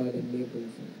 பாதி முடிய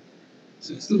போகுது.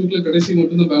 6th புக்ல கடைசி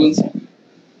மட்டும் தான் பேலன்ஸ்.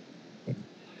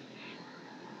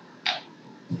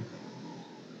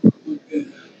 ஓகே,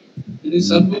 இது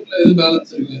சப் புக்ல எது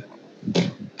பேலன்ஸ் இருக்கு?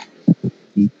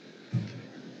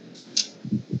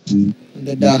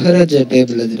 இந்த டஹராஜ்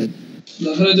டேபிள் அது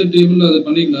லஹராஜ் டேபிள் அதை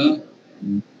பண்ணிக்கலாம்.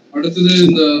 அடுத்தது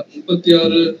இந்த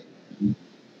 36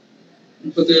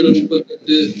 37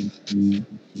 38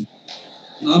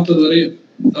 40 வரை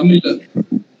தமிழ்ல.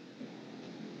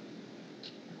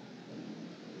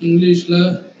 இங்கிலீஷ்ல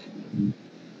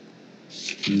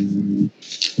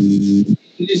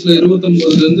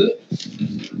 29ல இருந்து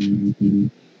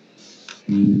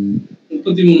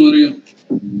 33 வரையும்.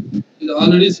 இது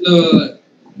ஆல்ரெடி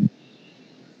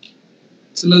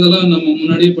சிலதெல்லாம் நம்ம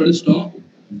முன்னாடியே படிச்சிட்டோம்.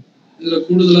 இதுல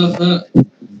கூடுதலாக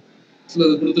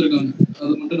சிலது கொடுத்துருக்காங்க,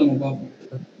 அது மட்டும் நம்ம பார்ப்போம்.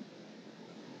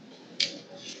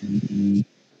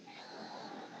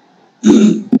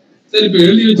 சரி, இப்ப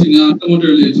எழுதி வச்சுங்க, அர்த்தம்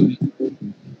மட்டும் எழுதி வச்சுங்க.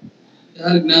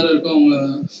 யாருக்கு நேரம் இருக்கோ அவங்க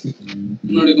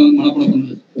முன்னாடி வந்து மனப்பாடம்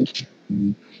பண்ணுங்க.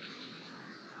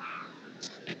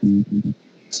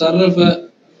 சர்ரஃப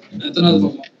எத்தனாவது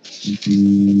பக்கம்?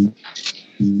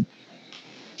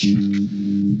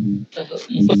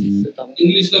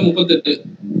 இங்கிலீஷ்ல 38.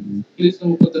 இங்கிலீஷ்ல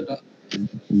 38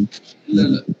 இல்ல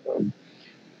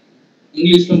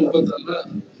இங்கிலீஷ்ல 36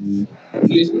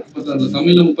 இங்கிலீஷ்ல 36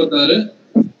 தமிழ்ல 36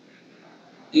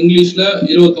 இங்கிலீஷ்ல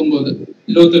 29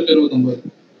 28 29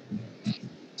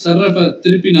 சர்ரஃப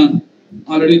திருப்பினான்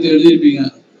ஆல்ரெடி எழுதியிருப்பீங்க.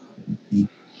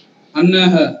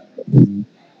 அன்னஹ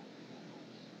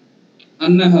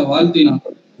அன்னஹ வாழ்த்தினான்.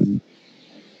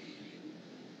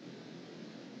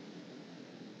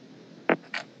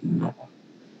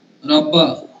 ரப்பா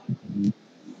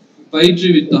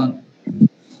பயிற்றுவித்தான்.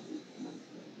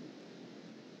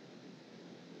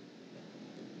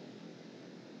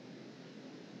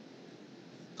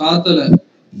 காத்தல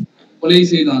கொலை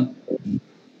செய்தான்.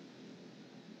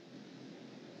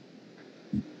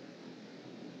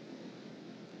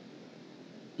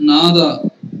 நாதா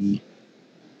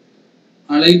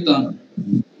அழைத்தான்.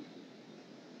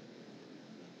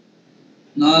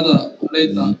 நாதா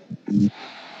அழைத்தான்.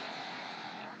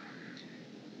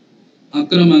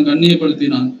 அக்கிரம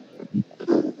கண்ணியப்படுத்தினான்.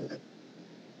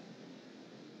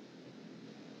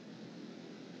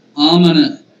 ஆமன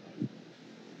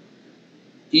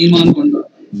ஈமான் கொண்டான்.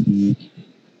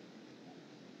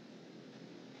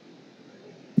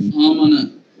 ஆமன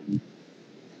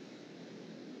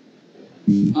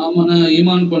ஆமன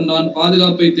ஈமான் கொண்டான்.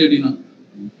 பாதுகாப்பை தேடினான்.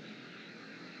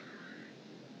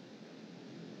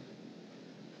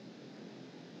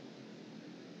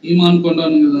 ஈமான்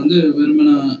கொண்டான்ங்கிறது வந்து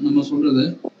வெறுமன நம்ம சொல்றது.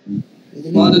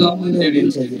 பாதுகாப்பை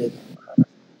தேடினான்.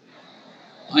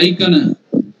 ஐக்கன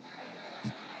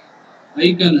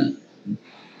ஐக்கன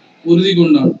உறுதி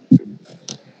கொண்டான்.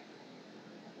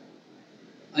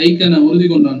 ஐக்கன உறுதி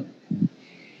கொண்டான்.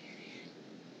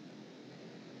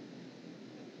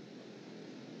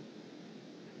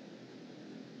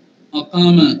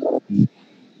 அக்காம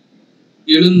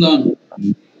எழுந்தான்.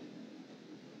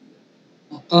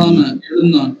 அக்காம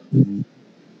எழுந்தான்.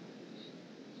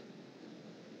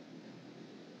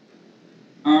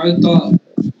 ஆழ்த்தா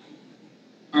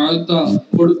ஆழ்த்தா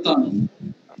கொடுத்தான்.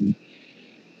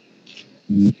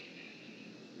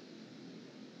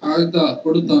 ஆழ்த்தா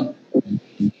கொடுத்தான்.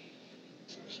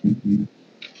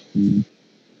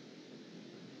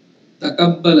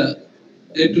 தகப்பல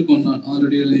ஏற்றுக்கொண்டான்.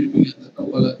 ஆல்ரெடி எழுதியிருப்பீங்க.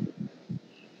 தகப்பல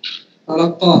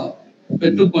தலக்கா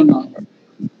பெற்றுக்கொண்டான்.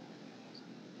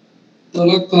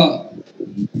 தலக்கா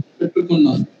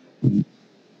பெற்றுக்கொண்டான்.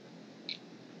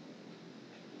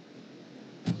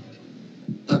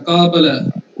 தகாபல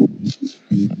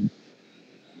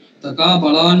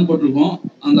தகாபலான்னு போட்டிருக்கோம்.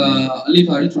 அந்த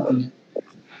அலிஃபை அழிச்சு விட்டுருங்க.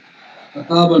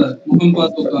 தகாபல முகம்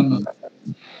பார்த்து உட்கார்ந்து.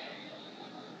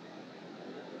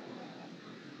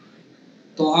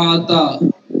 தாத்தா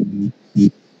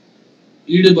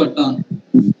ஈடுபட்டான்.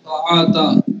 தாத்தா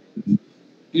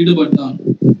ஈடுபட்டான்.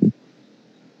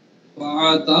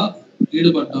 தாத்தா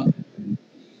ஈடுபட்டான்.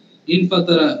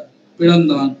 இன்பத்தர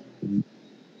பிளந்தான்.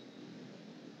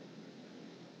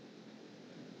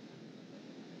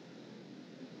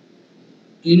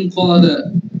 இன்காத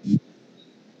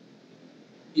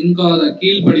இன்காத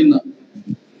கீழ்படிந்தான்.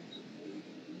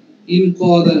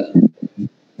 இன்காத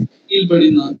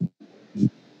கீழ்படிந்தான்.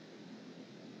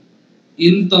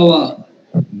 இன்தவா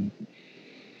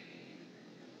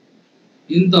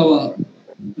இன்தவா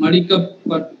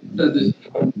மடிக்கப்பட்டது.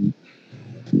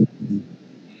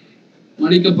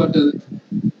 மடிக்கப்பட்டது.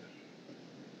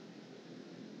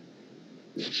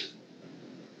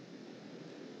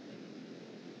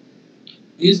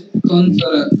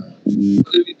 இஸ்கந்தர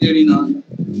உதவி தேடினான்.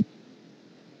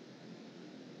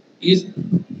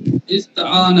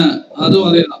 இஸ்தான அதுவும்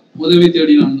அதேதான், உதவி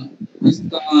தேடினான்.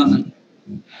 இஸ்தான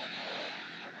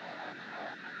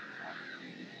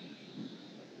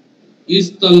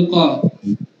இஸ்தல்கா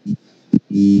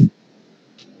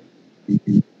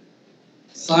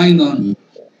சாய்ந்தான்.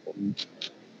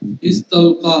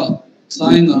 இஸ்தல்கா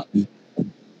சாய்ந்தான்.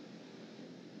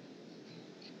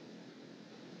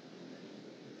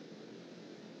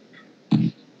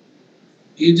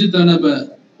 இஜ்தனப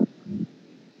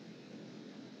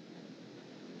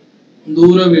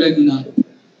தூர விலகினான்.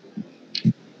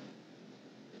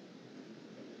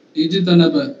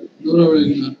 இஜ்தனப தூர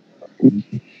விலகினான்.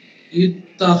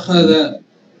 இத்தஹத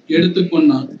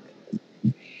எடுத்துக்கொண்டான்.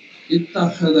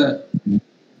 இத்தஹத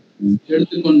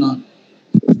எடுத்துக்கொண்டான்.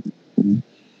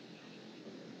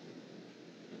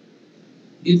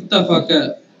 இத்தஃபக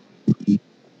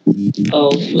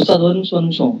உஸ்தாத் ஒரு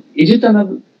நிமிஷம்.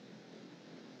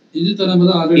 இஜ்தனப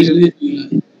தான் ஆல்ரெடி எழுதியிருக்கீங்க.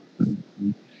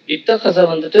 இத்தஹத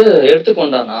வந்துட்டு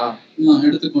எடுத்துக்கொண்டானா?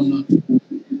 எடுத்துக்கொண்டான்.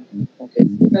 ஓகே.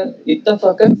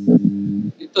 இத்தஃபக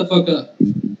இத்தஃபக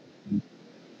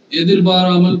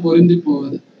எதிர்பாராமல் பொருந்தி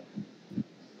போவது.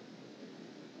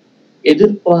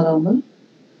 எதிர்பாராமல்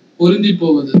பொருந்தி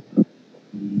போவது.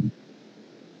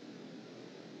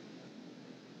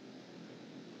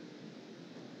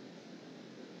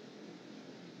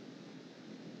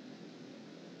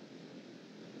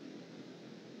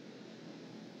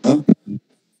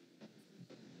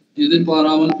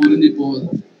 எதிர்பாராமல் பொருந்தி போவது.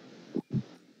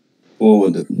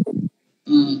 போவது.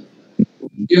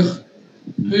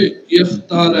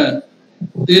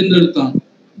 தேர்ந்தெடுத்தான்.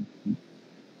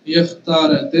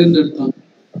 தேர்ந்தெடுத்தான்.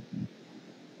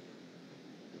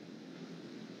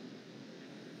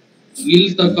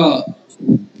 இல்தகா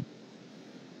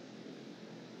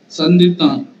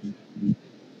சந்தித்தான்.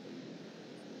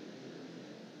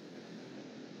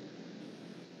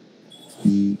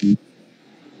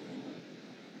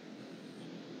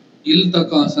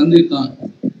 இல்தகா சந்தித்தான்.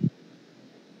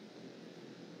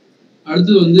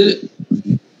 அடுத்து வந்து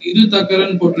இரு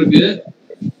தக்கரன் போட்டிருக்கு,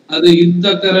 அது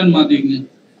இத்தக்கரன் மாத்திங்க.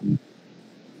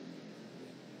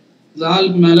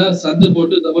 ஜாலுக்கு மேல சத்து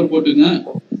போட்டு தபர் போட்டுங்க,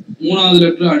 3வது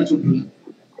லெட்டர் அடிச்சு விட்டுருங்க.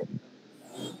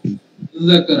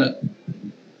 இத்தக்கர.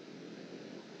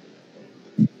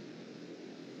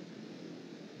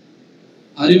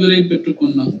 அறிவுரை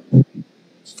பெற்றுக்கொண்டான்.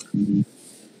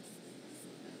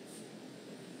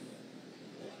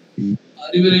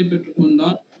 அறிவுரை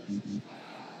பெற்றுக்கொண்டான்.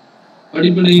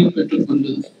 படிப்பினை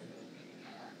பெற்றுக்கொண்டது.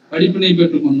 படிப்பினை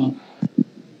பெற்றுக்கொண்டான்.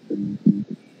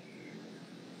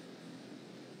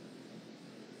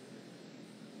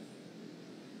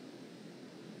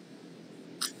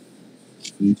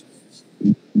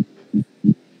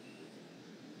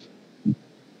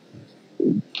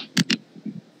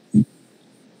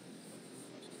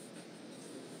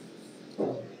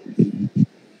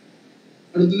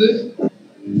 அடுத்தது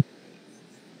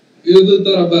இது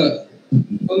தரப்ப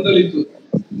பங்களிப்பு.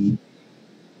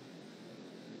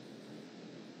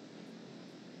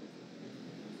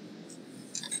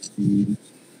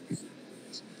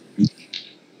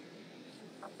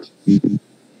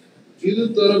 இது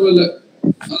தரப்பல,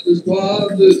 அது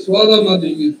சுவாதா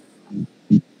மாத்தீங்க.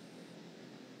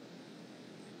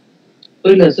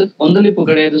 புரியல சார். பங்களிப்பு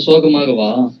கிடையாது, சோகமாகவா?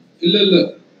 இல்ல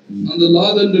அந்த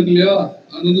லாதன் இருக்கு இல்லையா,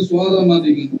 அது வந்து சுவாதா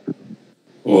மாத்தீங்க.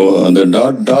 ஓ, அந்த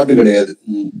டாட் கிடையாது.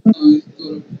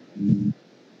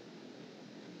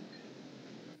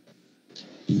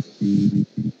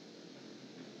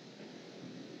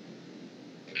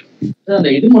 அந்த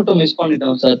இது மட்டும் மிஸ்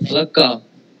பண்ணிட்டோம் சார். தலக்கா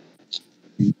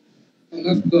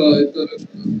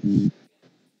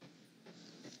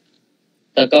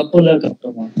தகப்புல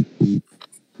கட்டமா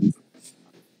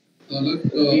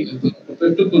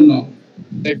பெற்றுக்கொண்டான்.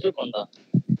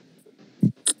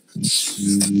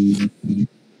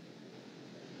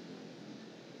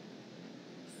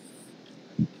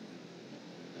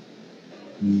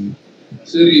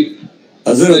 சரி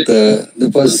ஹசரத்,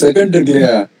 இப்ப செகண்ட் இருக்கு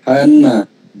இல்லையா, அண்ணா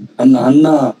அண்ணா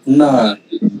அண்ணா அண்ணா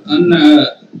அண்ணா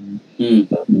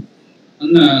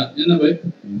அண்ணா என்ன பை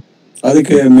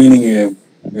அதுக்கு மீனிங்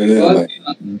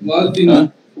வாழ்த்தினா.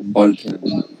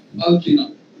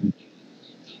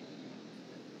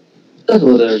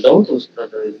 ஒரு டவுட்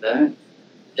இல்ல,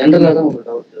 ஜெனரலா தான் ஒரு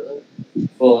டவுட்.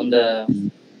 இப்போ அந்த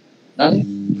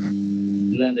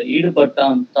இல்ல இந்த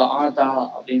ஈடுபட்டான்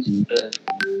அப்படின்னு சொல்லிட்டு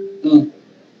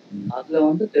அதுல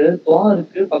வந்துட்டு துவா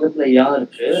இருக்கு, பக்கத்துல யா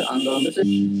இருக்கு. அங்க வந்துட்டு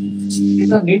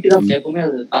நீட்டி தான் எப்பவுமே,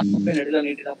 அது நெடில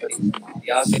நீட்டி தான் படிக்கணும்.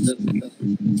 யா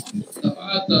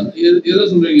எதை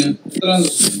சொல்றீங்க?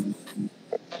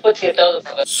 38வது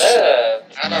பக்கத்துல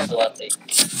 4வது வார்த்தை.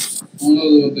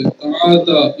 3வது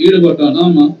வார்த்தை ஈடுபட்டான்.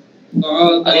 ஆமா,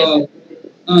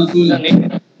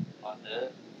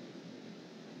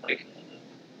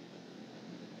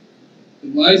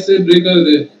 வாய்ஸ் பிரேக்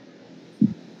ஆகுது.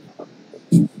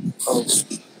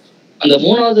 அந்த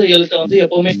 3வது எழுத்தை வந்து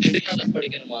எப்பவுமே நெடிலா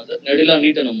படிக்கணுமா? நெடிலா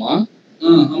நீட்டணுமா?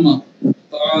 ஆமா,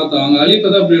 அங்க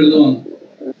அலிஃபதான் அப்படி எழுதுவாங்க.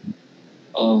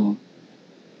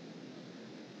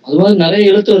 அது மாதிரி நிறைய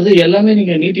எழுத்து வருது, எல்லாமே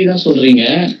நீங்க நீட்டி தான் சொல்றீங்க.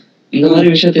 இந்த மாதிரி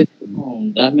விஷயத்தை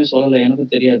யாருமே சொல்லல,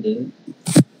 எனக்கும் தெரியாது.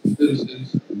 சரி சரி,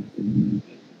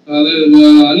 அது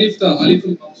அலிஃப் தான், அலிஃப்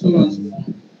மக்சூரான்னு சொல்லுவாங்க.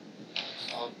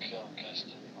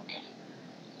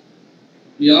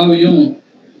 யாவையும்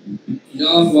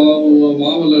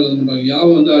வாவல எழுத மாட்டாங்க.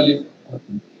 யாவை வந்து அலிஃப்,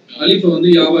 அலிஃபை வந்து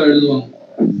யாவா எழுதுவாங்க.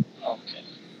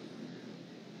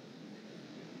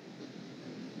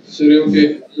 சரி, ஓகே.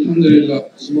 அல்ஹம்துலில்லாஹ்,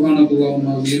 சுப்ஹானல்லாஹி வ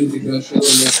பிஹம்திஹி, அஷ்ஹது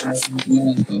அல்லா இலாஹா இல்லல்லா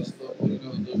அன்த அஸ்தக்ஃபிருக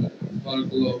வ அத்தூபு இலைக்.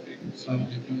 பாரக்கல்லாஹு ஃபீக்கும். அஸ்ஸலாமு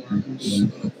அலைக்கும் வ ரஹ்மத்துல்லாஹி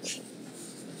வ பரகாத்துஹு.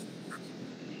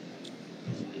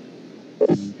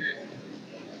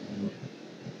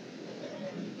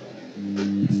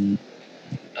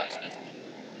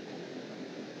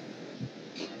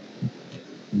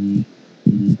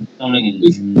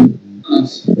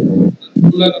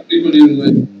 ஃபுல்லா கம்ப்ளீட் பண்ணிடுங்க.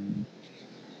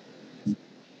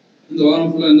 இந்த வாரம்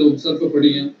ஃபுல்லா இந்த சர்ப்பை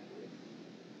படிங்க.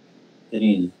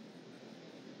 சரிங்க.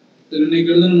 சரி,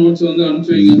 இன்னைக்கு எழுதின நோட்ஸ் வந்து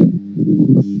அனுப்பிச்சு வைங்க.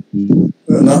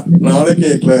 நாளைக்கு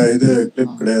இது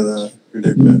கிளிப் கிடையாதா?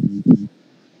 வீடியோ கிளிப்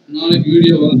நாளைக்கு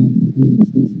வீடியோ வரும்.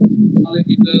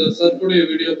 நாளைக்கு இந்த சர்ப்புடைய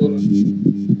வீடியோ போடுறேன்.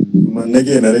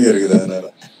 இன்னைக்கு நிறைய இருக்குது, அதனால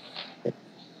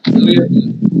நிறைய இருக்கு.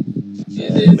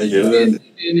 இன்னைக்கு எழுத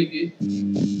இன்னைக்கு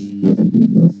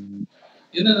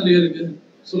என்ன நிறைய இருக்கு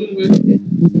சொல்லுங்க.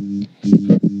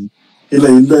 இல்ல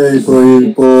இந்த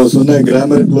இப்போ சொன்ன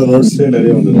கிராமருக்குள்ள நோட்ஸ்லயே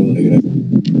நிறைய வந்துடும் நினைக்கிறேன்.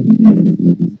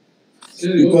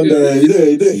 இப்போ அந்த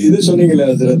இது சொன்னீங்களே,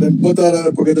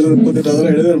 36 பக்கத்துல 38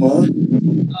 எழுதணுமா?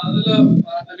 அதுல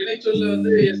அந்த வினைச்சொல்ல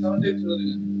வந்து 7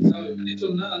 சொல்லுங்க.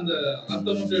 வினைச்சொல்னா அந்த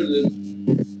அர்த்தம் மட்டும் எழுது.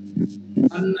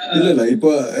 இல்ல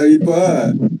இப்ப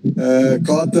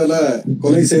காத்தால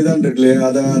கொலை செய்தான் இருக்கு இல்லையா,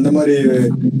 அத அந்த மாதிரி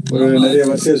ஒரு நிறைய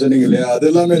வரிசையா சொன்னீங்க இல்லையா, அது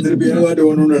எல்லாமே திருப்பி ஏழு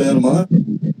ஒண்ணு எழுதணுமா?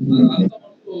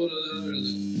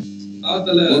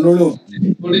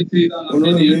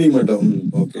 ஒன்னொன்னு மீனிங் மட்டும்.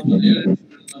 ஓகே,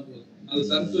 அது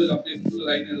சர்ப்பு அப்படியே ஃபுல்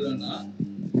லைன் எழுதணும்னா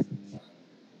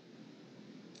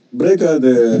பிரேக்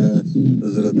ஆகுது.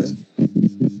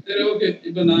 சரி, ஓகே.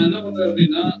 இப்போ நான் என்ன பண்றேன்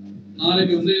அப்படின்னா,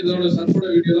 நாளைக்கு வந்து இதோட சர்ப்போட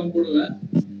வீடியோ தான் போடுவேன்.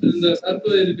 இந்த சர்ப்பு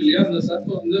இருக்கு இல்லையா, அந்த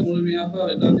சர்ப்பை வந்து முழுமையாக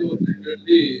எல்லாத்தையும் ஒரு டைம்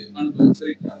எழுதி அனுப்புவேன்.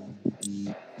 சரிங்களா?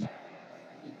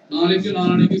 நாளைக்கும்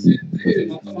நாளைக்கும் சேர்த்து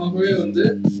மொத்தமாகவே வந்து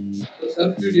ஒரு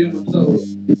சர்ப் வீடியோ மட்டும் தான் வரும்.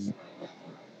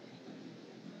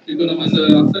 இப்போ நம்ம இந்த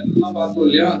அர்த்தங்கள்லாம் பார்த்தோம்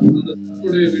இல்லையா, அந்த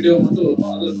சர்ப்புடைய வீடியோ மட்டும் வரும்.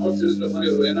 அதுல நோட்ஸ் எடுக்கிற மாதிரி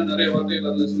வரும். ஏன்னா நிறைய வார்த்தைகள்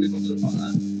அதில் சொல்லி கொடுத்துருப்பாங்க,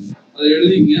 அதை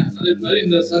எழுதிங்க. அதே மாதிரி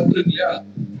இந்த சர்ப் இருக்கு இல்லையா,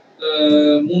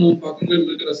 3 பக்கங்கள்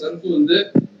இருக்கிற சர்ப்பு வந்து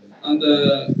அந்த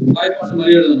வாய்ப்பாடு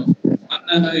மாதிரி எழுதணும்.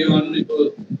 இப்போ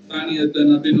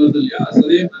தானியத்தன் அப்படின்னு வருது இல்லையா,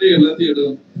 அதே மாதிரி எல்லாத்தையும்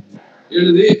எழுதணும்.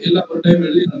 எழுதி எல்லாம் ஒரு டைம்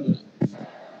எழுதி அனுப்பணும்.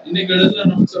 இன்னைக்கு எழுதுன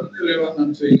நோட்ஸ் வந்து விரைவாக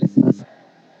அனுப்பிச்சு வைங்க.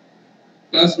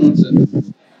 கிளாஸ் நோட்ஸ்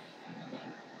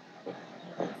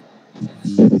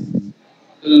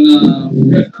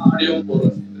ஆடியோவும்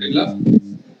போடுறேன். சரிங்களா?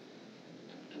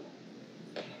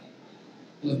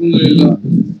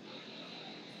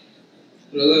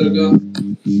 இருக்கா?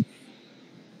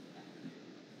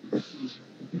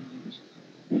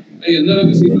 எந்த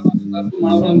அளவுக்கு சீக்கிரமா சர்ப்பு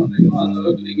மனப்பாடம் பண்றீங்களோ அந்த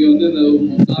அளவுக்கு நீங்க வந்து இந்த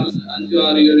 4, 5,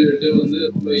 6, 7, 8 வந்து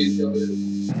ரொம்ப ஈஸியாவே இருக்கும்.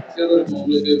 ஈஸியா இருக்கும்.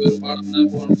 உங்களுக்கு ஒரு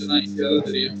பாடம் போனதுன்னா ஈஸியா தான்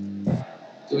தெரியும்.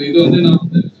 ஸோ இது வந்து நான்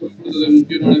வந்து சொல்லிக் கொடுத்தது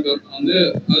முக்கியமான காரணம் வந்து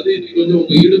அது இன்னைக்கு வந்து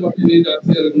உங்க ஈடுபாட்டிலேயே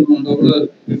ஜாஸ்தியா இருக்கணும், டபுளா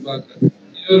இருக்கு அப்படின்னு பாக்குறேன்.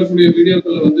 இனி வரக்கூடிய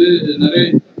வீடியோக்கள் வந்து நிறைய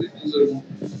இன்ஃபர்மேஷன்ஸ் இருக்கும்.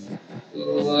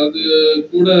 அது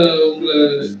கூட உங்களை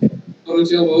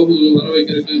தொடர்ச்சியா வகுப்புகள் வர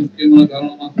வைக்கிறதுக்கு முக்கியமான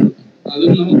காரணமா இருக்கும்.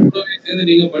 அதுவும் இல்லாம கூடவே சேர்ந்து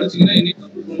நீங்க படிச்சீங்கன்னா இனி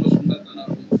தமிழ் ப்ரொமோஷன் தான்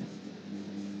இருக்கும்.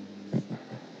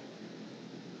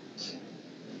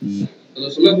 அதை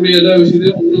சொல்லக்கூடிய எல்லா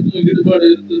விஷயத்தையும் உங்களுக்கும் ஈடுபாடு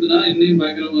இருந்ததுன்னா இன்னும்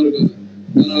பயங்கரமா இருக்கும்.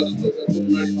 அதனாலதான்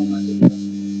முன்னாடி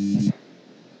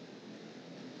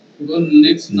இப்போ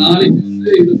நெக்ஸ்ட் நாளைக்கு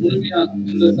வந்து இது முழுமையா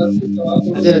இந்த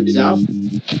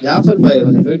ஜாஃபர் பாய்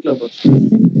வந்து வீட்ல போச்சு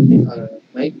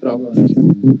மைக் ப்ராப்ளம்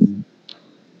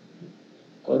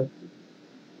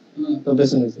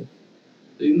பேசுங்க சார்.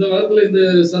 இந்த வாரத்துல இந்த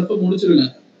சர்ப்பை முடிச்சிருங்க.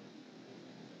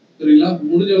 சரிங்களா?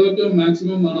 முடிஞ்ச அளவுக்கு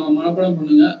மேக்சிமம் மனப்பாடம்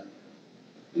பண்ணுங்க.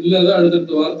 இல்லாத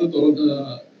அடுத்தடுத்த வாரத்தை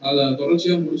அதை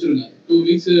தொடர்ச்சியா முடிச்சிருங்க. 2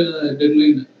 வீக்ஸ்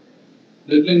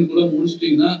டெட்லைன் கூட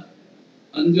முடிச்சிட்டீங்கன்னா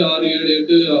 5, 6, 7,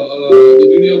 8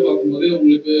 வீடியோ பார்க்கும்போதே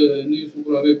உங்களுக்கு இன்னும்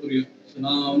சூப்பராகவே புரியும்.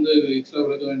 நான் வந்து எக்ஸ்ட்ரா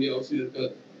விளக்க வேண்டிய அவசியம்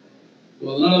இருக்காது. ஸோ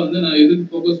அதனால வந்து நான் எதுக்கு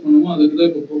ஃபோக்கஸ் பண்ணுமோ அதுக்கு தான்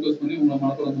இப்போ ஃபோக்கஸ் பண்ணி உங்களை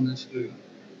மனப்பாடம் பண்ண வச்சுட்டு இருக்கேன்.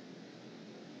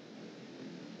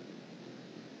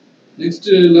 நெக்ஸ்ட்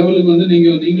லெவலுக்கு வந்து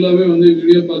நீங்களாவே வந்து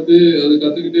வீடியோ பார்த்து அதை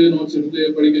கத்துக்கிட்டு நோட்ஸ் எடுத்து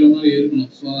படிக்கிற மாதிரி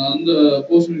இருக்கணும். ஸோ அந்த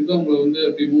போர்ஷனுக்கு தான் உங்களை வந்து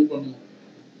அப்படி மூவ் பண்ணுவோம்.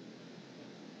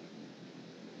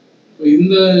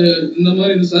 இந்த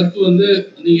மாதிரி இந்த சர்ப் வந்து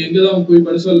நீங்க எங்கதான் போய்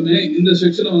படிச்சாலுமே இந்த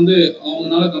செக்ஷனை வந்து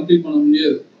அவங்களால கம்ப்ளீட் பண்ண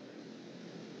முடியாது.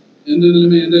 எந்த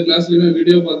இதுலயுமே எந்த கிளாஸ்லயுமே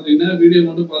வீடியோ பார்த்துட்டீங்கன்னா வீடியோ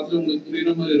மட்டும் பார்த்துட்டு உங்களுக்கு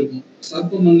புரியுற மாதிரி இருக்கும்.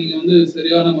 சர்ப்பம் நீங்க வந்து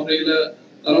சரியான முறையில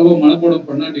தரவா மனப்பாடம்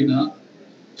பண்ணாட்டீங்கன்னா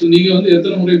நீங்க வந்து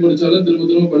எத்தனை முறை படிச்சாலும்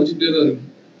திரும்ப படிச்சுட்டே தான் இருக்கும்.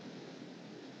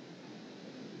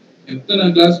 எத்தனை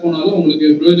கிளாஸ் போனாலும் உங்களுக்கு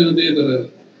பிரயோஜனத்தையே தராது.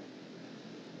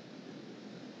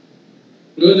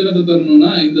 பிரயோஜனத்தை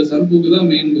தரணும்னா இந்த சர்ப் புக்கு தான்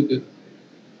மெயின் புக்கு.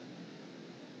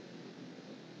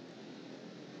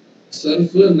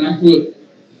 சர்ப்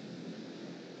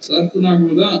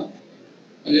நாக்வு தான்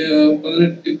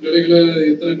 18 கடைகளை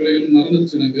எத்தனை கடைகள்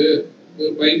மறந்துருச்சு எனக்கு.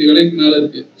 ஒரு 15 கடைக்கு மேல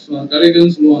இருக்கு.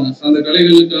 கடைகள்னு சொல்லுவாங்க. அந்த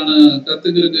கடைகளுக்கான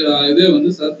கத்துக்கிறதுக்கு இதே வந்து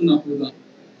சர்ப் நாக்வு தான்.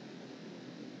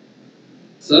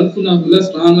 சர்ப் நாக்வுல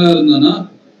ஸ்ட்ராங்கா இருந்தானா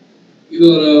இது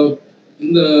ஒரு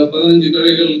இந்த 15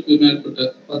 கடைகளுக்கு மேற்பட்ட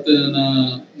 10 நான்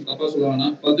தப்பா சொல்லுவாங்கன்னா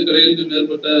 10 கடைகளுக்கு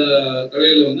மேற்பட்ட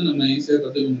கடைகளை வந்து நம்ம ஈஸியா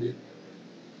கத்துக்க முடியும்.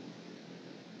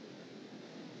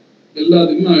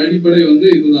 எல்லாத்துக்குமே அடிப்படை வந்து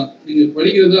இதுதான். நீங்க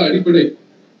படிக்கிறது அடிப்படை.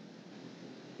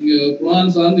 நீங்க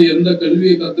குர்ஆன் சார்ந்து எந்த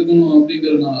கல்வியை கத்துக்கணும்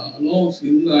அப்படிங்கிறனாலும்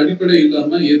இந்த அடிப்படை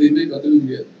இல்லாம எதையுமே கத்துக்க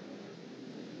முடியாது.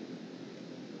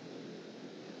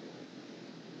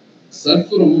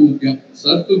 சர்ஃப் ரொம்ப முக்கியம்.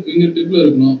 சர்ஃப் ஃபிங்கர் டிப்ல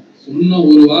இருக்கணும். சொன்ன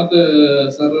ஒரு வார்த்தை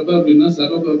சர்றப்ப அப்படின்னா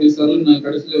சர்றப்ப அப்படி சர்ன்னு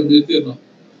கடைசியில நிறுத்திடணும்.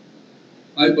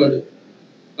 வாய்ப்பாடு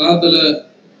காத்தல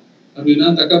அப்படின்னா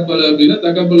தக்கப்பல அப்படின்னா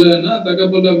தக்கப்பலன்னா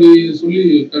தக்கப்பல அப்படி சொல்லி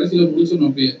கடைசியில முடிச்சிடணும்.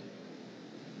 அப்படியே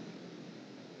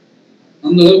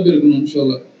அந்த அளவுக்கு இருக்கணும்.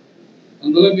 இன்ஷால்லா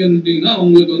அந்த அளவுக்கு இருந்துட்டீங்கன்னா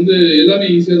உங்களுக்கு வந்து எல்லாமே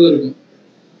ஈஸியா தான் இருக்கும்.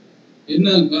 என்ன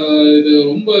இது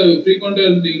ரொம்ப ஃப்ரீக்வெண்டா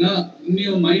இருந்துட்டீங்கன்னா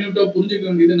இன்னும் மைன்யூட்டா புரிஞ்சுக்க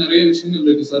வேண்டியது நிறைய விஷயங்கள்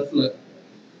இருக்கு சர்ஃப்ல.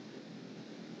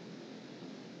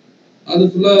 அது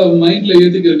ஃபுல்லா மைண்ட்ல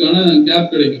ஏத்திக்கிறதுக்கான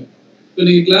கேப் கிடைக்கும். இப்போ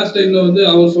நீங்க கிளாஸ் டைம்ல வந்து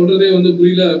அவர் சொல்றதே வந்து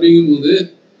புரியல அப்படிங்கும் போது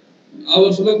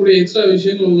அவர் சொல்லக்கூடிய எக்ஸ்ட்ரா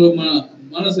விஷயங்கள் உங்க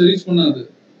மனசை ரீச் பண்ணாது.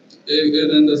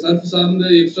 இந்த சர்ஃப் சார்ந்த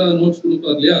எக்ஸ்ட்ரா நோட்ஸ்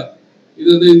கொடுப்பார் இல்லையா,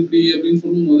 இது இப்படி அப்படின்னு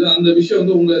சொல்லும் போது அந்த விஷயம்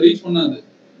வந்து உங்களை ரீச் பண்ணாது.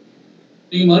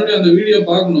 நீங்க மறுபடியும் அந்த வீடியோ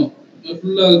பார்க்கணும்.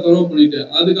 ஃபுல்லா கவர் பண்ணிட்டு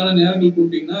அதுக்கான நேரங்கள்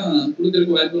கொடுத்தீங்கன்னா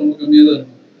கொடுக்கறதுக்கு வாய்ப்பு ரொம்ப கம்மியா தான்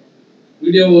இருக்கும்.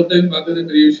 வீடியோ ஒரு டைம் பார்க்கறதே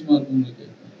பெரிய விஷயமா இருக்கும் உங்களுக்கு.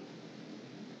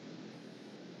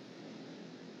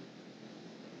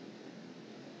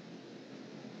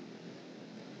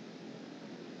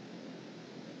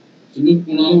 ஜிம்முக்கு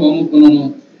போனாலும் வார்ம் அப்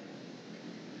பண்ணணும்.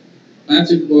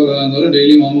 மேட்சுக்கு போகிறதால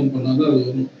டெய்லி வார்ம் அப் பண்ணாதான் அது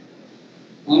வரும்.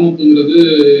 வார்ம் அப்புங்கிறது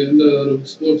எந்த ஒரு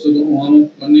ஸ்போர்ட்ஸுக்கும் வார்ம்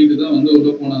அப் பண்ணிட்டு தான் வந்து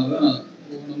உள்ள போனாதான்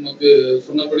நமக்கு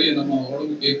சொன்னபடி நம்ம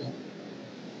உடம்பு கேட்கும்.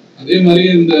 அதே மாதிரி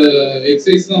இந்த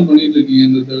எக்ஸசைஸ் தான் பண்ணிட்டு இருக்கீங்க.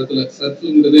 இந்த இடத்துல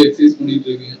சர்ஃப்ங்கிறது எக்ஸசைஸ் பண்ணிட்டு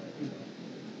இருக்கீங்க.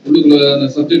 உள்ளுக்குள்ள அந்த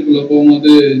சப்ஜெக்டுக்குள்ள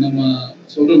போகும்போது நம்ம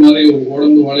சொல்ற மாதிரி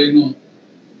உடம்பு வளையணும்,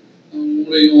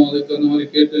 மூளையும் அதுக்கு அந்த மாதிரி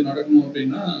கேட்டு நடக்கணும்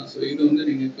அப்படின்னா இது வந்து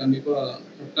நீங்க கண்டிப்பா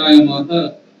கட்டாயமாக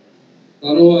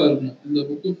தரவா இருக்கணும். இந்த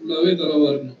புக்கு ஃபுல்லாவே தரவா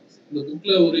இருக்கணும். இந்த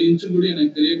புக்ல ஒரு இன்ச்சு கூட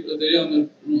எனக்கு தெரியாம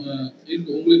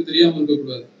இருக்கு, உங்களுக்கு தெரியாம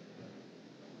இருக்கக்கூடாது.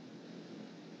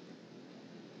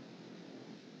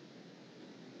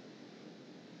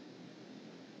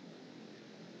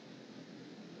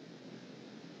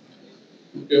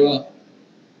 ஓகேவா?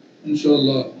 இன்ஷா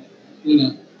அல்லாஹ். இல்லைங்க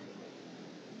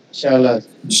இன்ஷா அல்லாஹ்.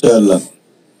 இன்ஷா அல்லாஹ்.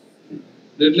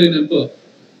 டெட்லைன் எப்போ?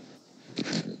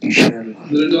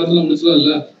 இந்த 2 வாரத்துல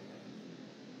முடிச்சலாம்ல?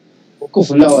 புக்கு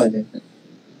ஃபுல்லாவா?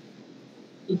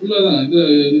 இது ஃபுல்லா தான். இது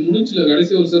முடிஞ்சுல.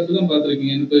 கடைசி ஒரு சர்ட் தான்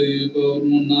பார்த்துருக்கீங்க. இப்போ ஒரு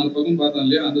 3-4 பக்கம் பார்த்தோம்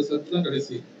இல்லையா, அந்த சர்ட் தான்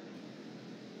கடைசி.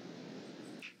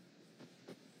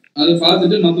 அதை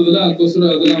பார்த்துட்டு மற்றதெல்லாம் கொசுர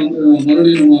அதெல்லாம் வந்து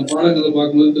மறுபடியும் நம்ம பாடங்களை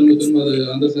பார்க்கும்போது திரும்ப திரும்ப அது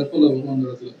அந்த சர்ஃபில் வரும். அந்த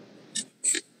இடத்துல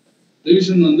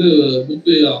ரிவிஷன் வந்து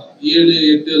புக்கு 7,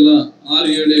 8 எல்லாம் 6,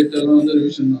 7, 8 எல்லாம் வந்து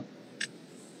ரிவிஷன் தான்.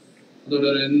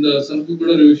 அதோட இந்த சர்ஃபு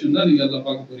கூட ரிவிஷன் தான். நீங்க அதெல்லாம்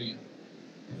பார்க்க போறீங்க.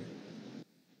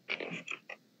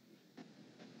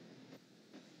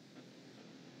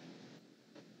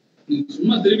 நீங்க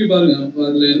சும்மா திருப்பி பாருங்க.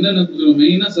 அதுல என்னென்ன கொடுக்குறோம்.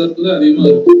 மெயினா சர்ஃபு தான் அதிகமா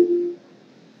இருக்கும்.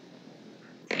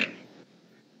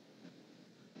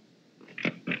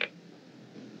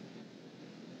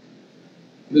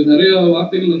 இது நிறைய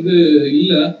வார்த்தைகள் வந்து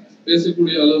இல்ல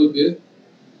பேசக்கூடிய அளவுக்கு.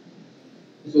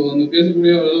 ஸோ அந்த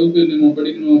பேசக்கூடிய அளவுக்கு நம்ம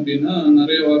படிக்கணும் அப்படின்னா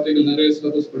நிறைய வார்த்தைகள், நிறைய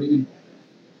சிலபஸ் படிக்கணும்.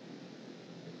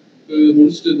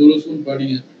 முடிச்சுட்டு துருசும்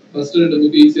படிங்க. ஃபர்ஸ்ட் 2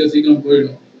 புக்கு ஈஸியா சீக்கிரம்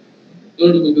போயிடும்.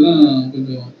 3rd புக்கு தான்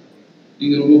கொஞ்சம்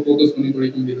நீங்க ரொம்ப ஃபோக்கஸ் பண்ணி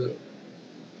படிக்க வேண்டியதா இருக்கும்.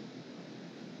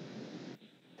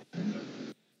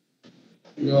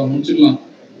 முடிச்சுக்கலாம்.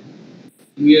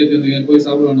 இங்கே இருக்கு, போய்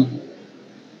சாப்பிட வேணாம்.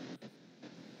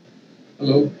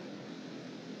 Hello,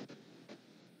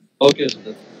 okay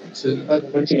sir. சரி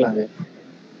படிச்சுக்கலாம்.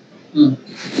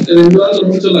 2 வாரத்துல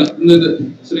முடிச்சிடலாம். இந்த இது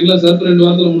சரிங்களா சார்? 2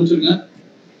 வாரத்துல முடிச்சிருங்க.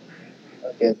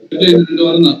 2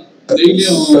 வாரம் தான்.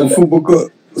 டெய்லியும்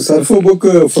சர்ஃப்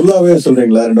புக்கு ஃபுல்லாவே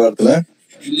சொல்றீங்களா 2 வாரத்துல?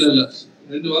 இல்ல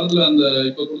 2 வாரத்துல அந்த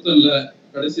இப்ப கொடுத்தேன்ல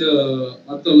கடைசியா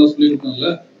அர்த்தம் எல்லாம் சொல்லி கொடுத்தாங்கல்ல,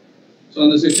 ஸோ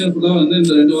அந்த செக்ஷன் ஃபுல்லா வந்து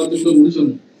இந்த 2 வாரத்துக்குள்ள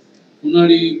முடிச்சிடணும்.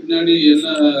 முன்னாடி பின்னாடி என்ன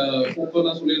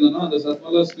சர்ஃபெல்லாம் சொல்லியிருந்தோம்னா அந்த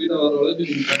சர்ஃபெல்லாம் ஸ்பீடா வர அளவுக்கு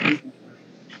நீங்க ப்ராக்டிஸ் பண்ணணும்.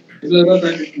 இதுல தான்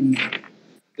ப்ராக்டிஸ் பண்ணணும்.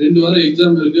 2 வாரம்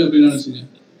எக்ஸாம் இருக்கு அப்படின்னு நினைச்சுங்க.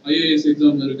 IAS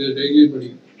எக்ஸாம் இருக்கு, டெய்லி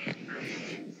படிங்க.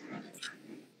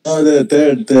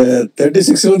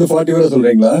 36 இருந்து 40 வரை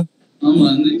சொல்றீங்களா? ஆமா,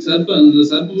 இந்த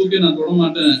சர்ஃப் புக்கே நான் தொட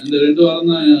மாட்டேன், இந்த 2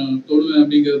 வாரம் தான் தொடுவேன்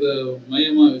அப்படிங்கிறத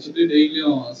மையமா வச்சுட்டு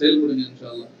டெய்லியும் செயல்படுங்க இன்ஷா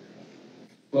அல்லாஹ்.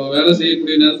 இப்போ வேலை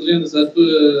செய்யக்கூடிய நேரத்துலயும் அந்த சர்ஃப்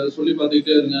சொல்லி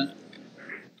பார்த்துக்கிட்டே இருங்க.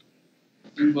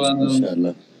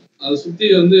 அதை சுத்தி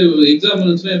வந்து எக்ஸாம்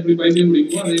இருந்துச்சுன்னா எப்படி பைத்தியம்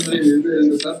பிடிக்குமோ அதே மாதிரி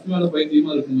இந்த சர்ஃப் மேல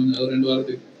பைத்தியமா இருக்குங்க ஒரு 2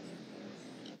 வாரத்துக்கு.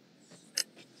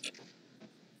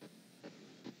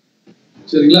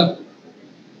 சரிங்களா?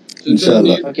 இன்ஷா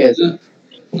அல்லாஹ். ஓகே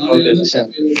நாளையில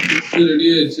Okay, இருந்து ரெடி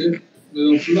ஆயிடுச்சு.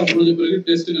 ஃபுல்லா முடிஞ்ச பிறகு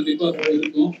டெஸ்ட் கண்டிப்பா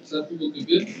இருக்கும் சர்ஃப்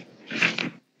புக்குக்கு.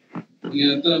 நீங்க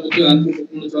எத்தனை புக்கு 5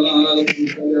 புக் முடிச்சாலும் 6வது புக்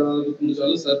முடிச்சாலும் 7வது புக்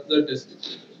முடிச்சாலும் சர்ஃப் தான் டெஸ்ட்.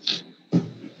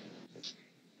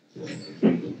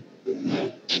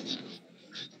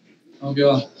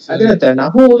 ஓகேவா? அது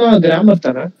நஹுனா கிராமர்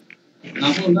தானே?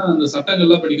 நஹுன்னா அந்த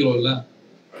சட்டங்கள்லாம் படிக்கிறோம்ல,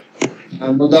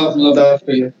 முதாஃப் முதாஃப்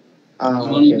ஓகே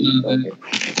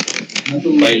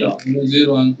ஓகே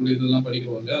ஜீரோ வாங்கக்கூடிய இதெல்லாம்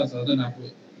படிக்கிறோம் இல்லையா, அதான் நஹு.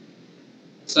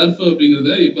 சர்ஃப்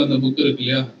அப்படிங்கிறது இப்ப அந்த புக் இருக்கு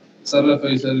இல்லையா,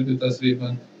 சர்ஃபை சர்ஃபு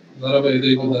தஸ்ரீஃபன் தரப இது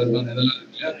தர்பன் இதெல்லாம்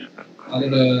இருக்கு இல்லையா,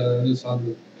 அதோட இது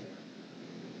சார்ந்து.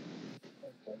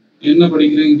 என்ன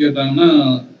படிக்கிறீங்கன்னு கேட்டாங்கன்னா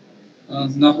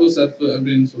நஹு சர்ஃப்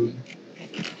அப்படின்னு சொல்லுங்க.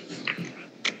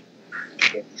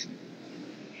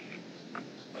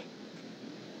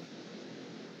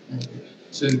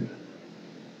 சரி,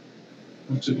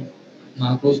 முடிச்சுக்கலாம்.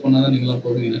 நான் க்ளோஸ் பண்ணாதான் நீங்களா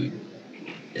போவீங்க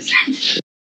நினைக்கிறேன்.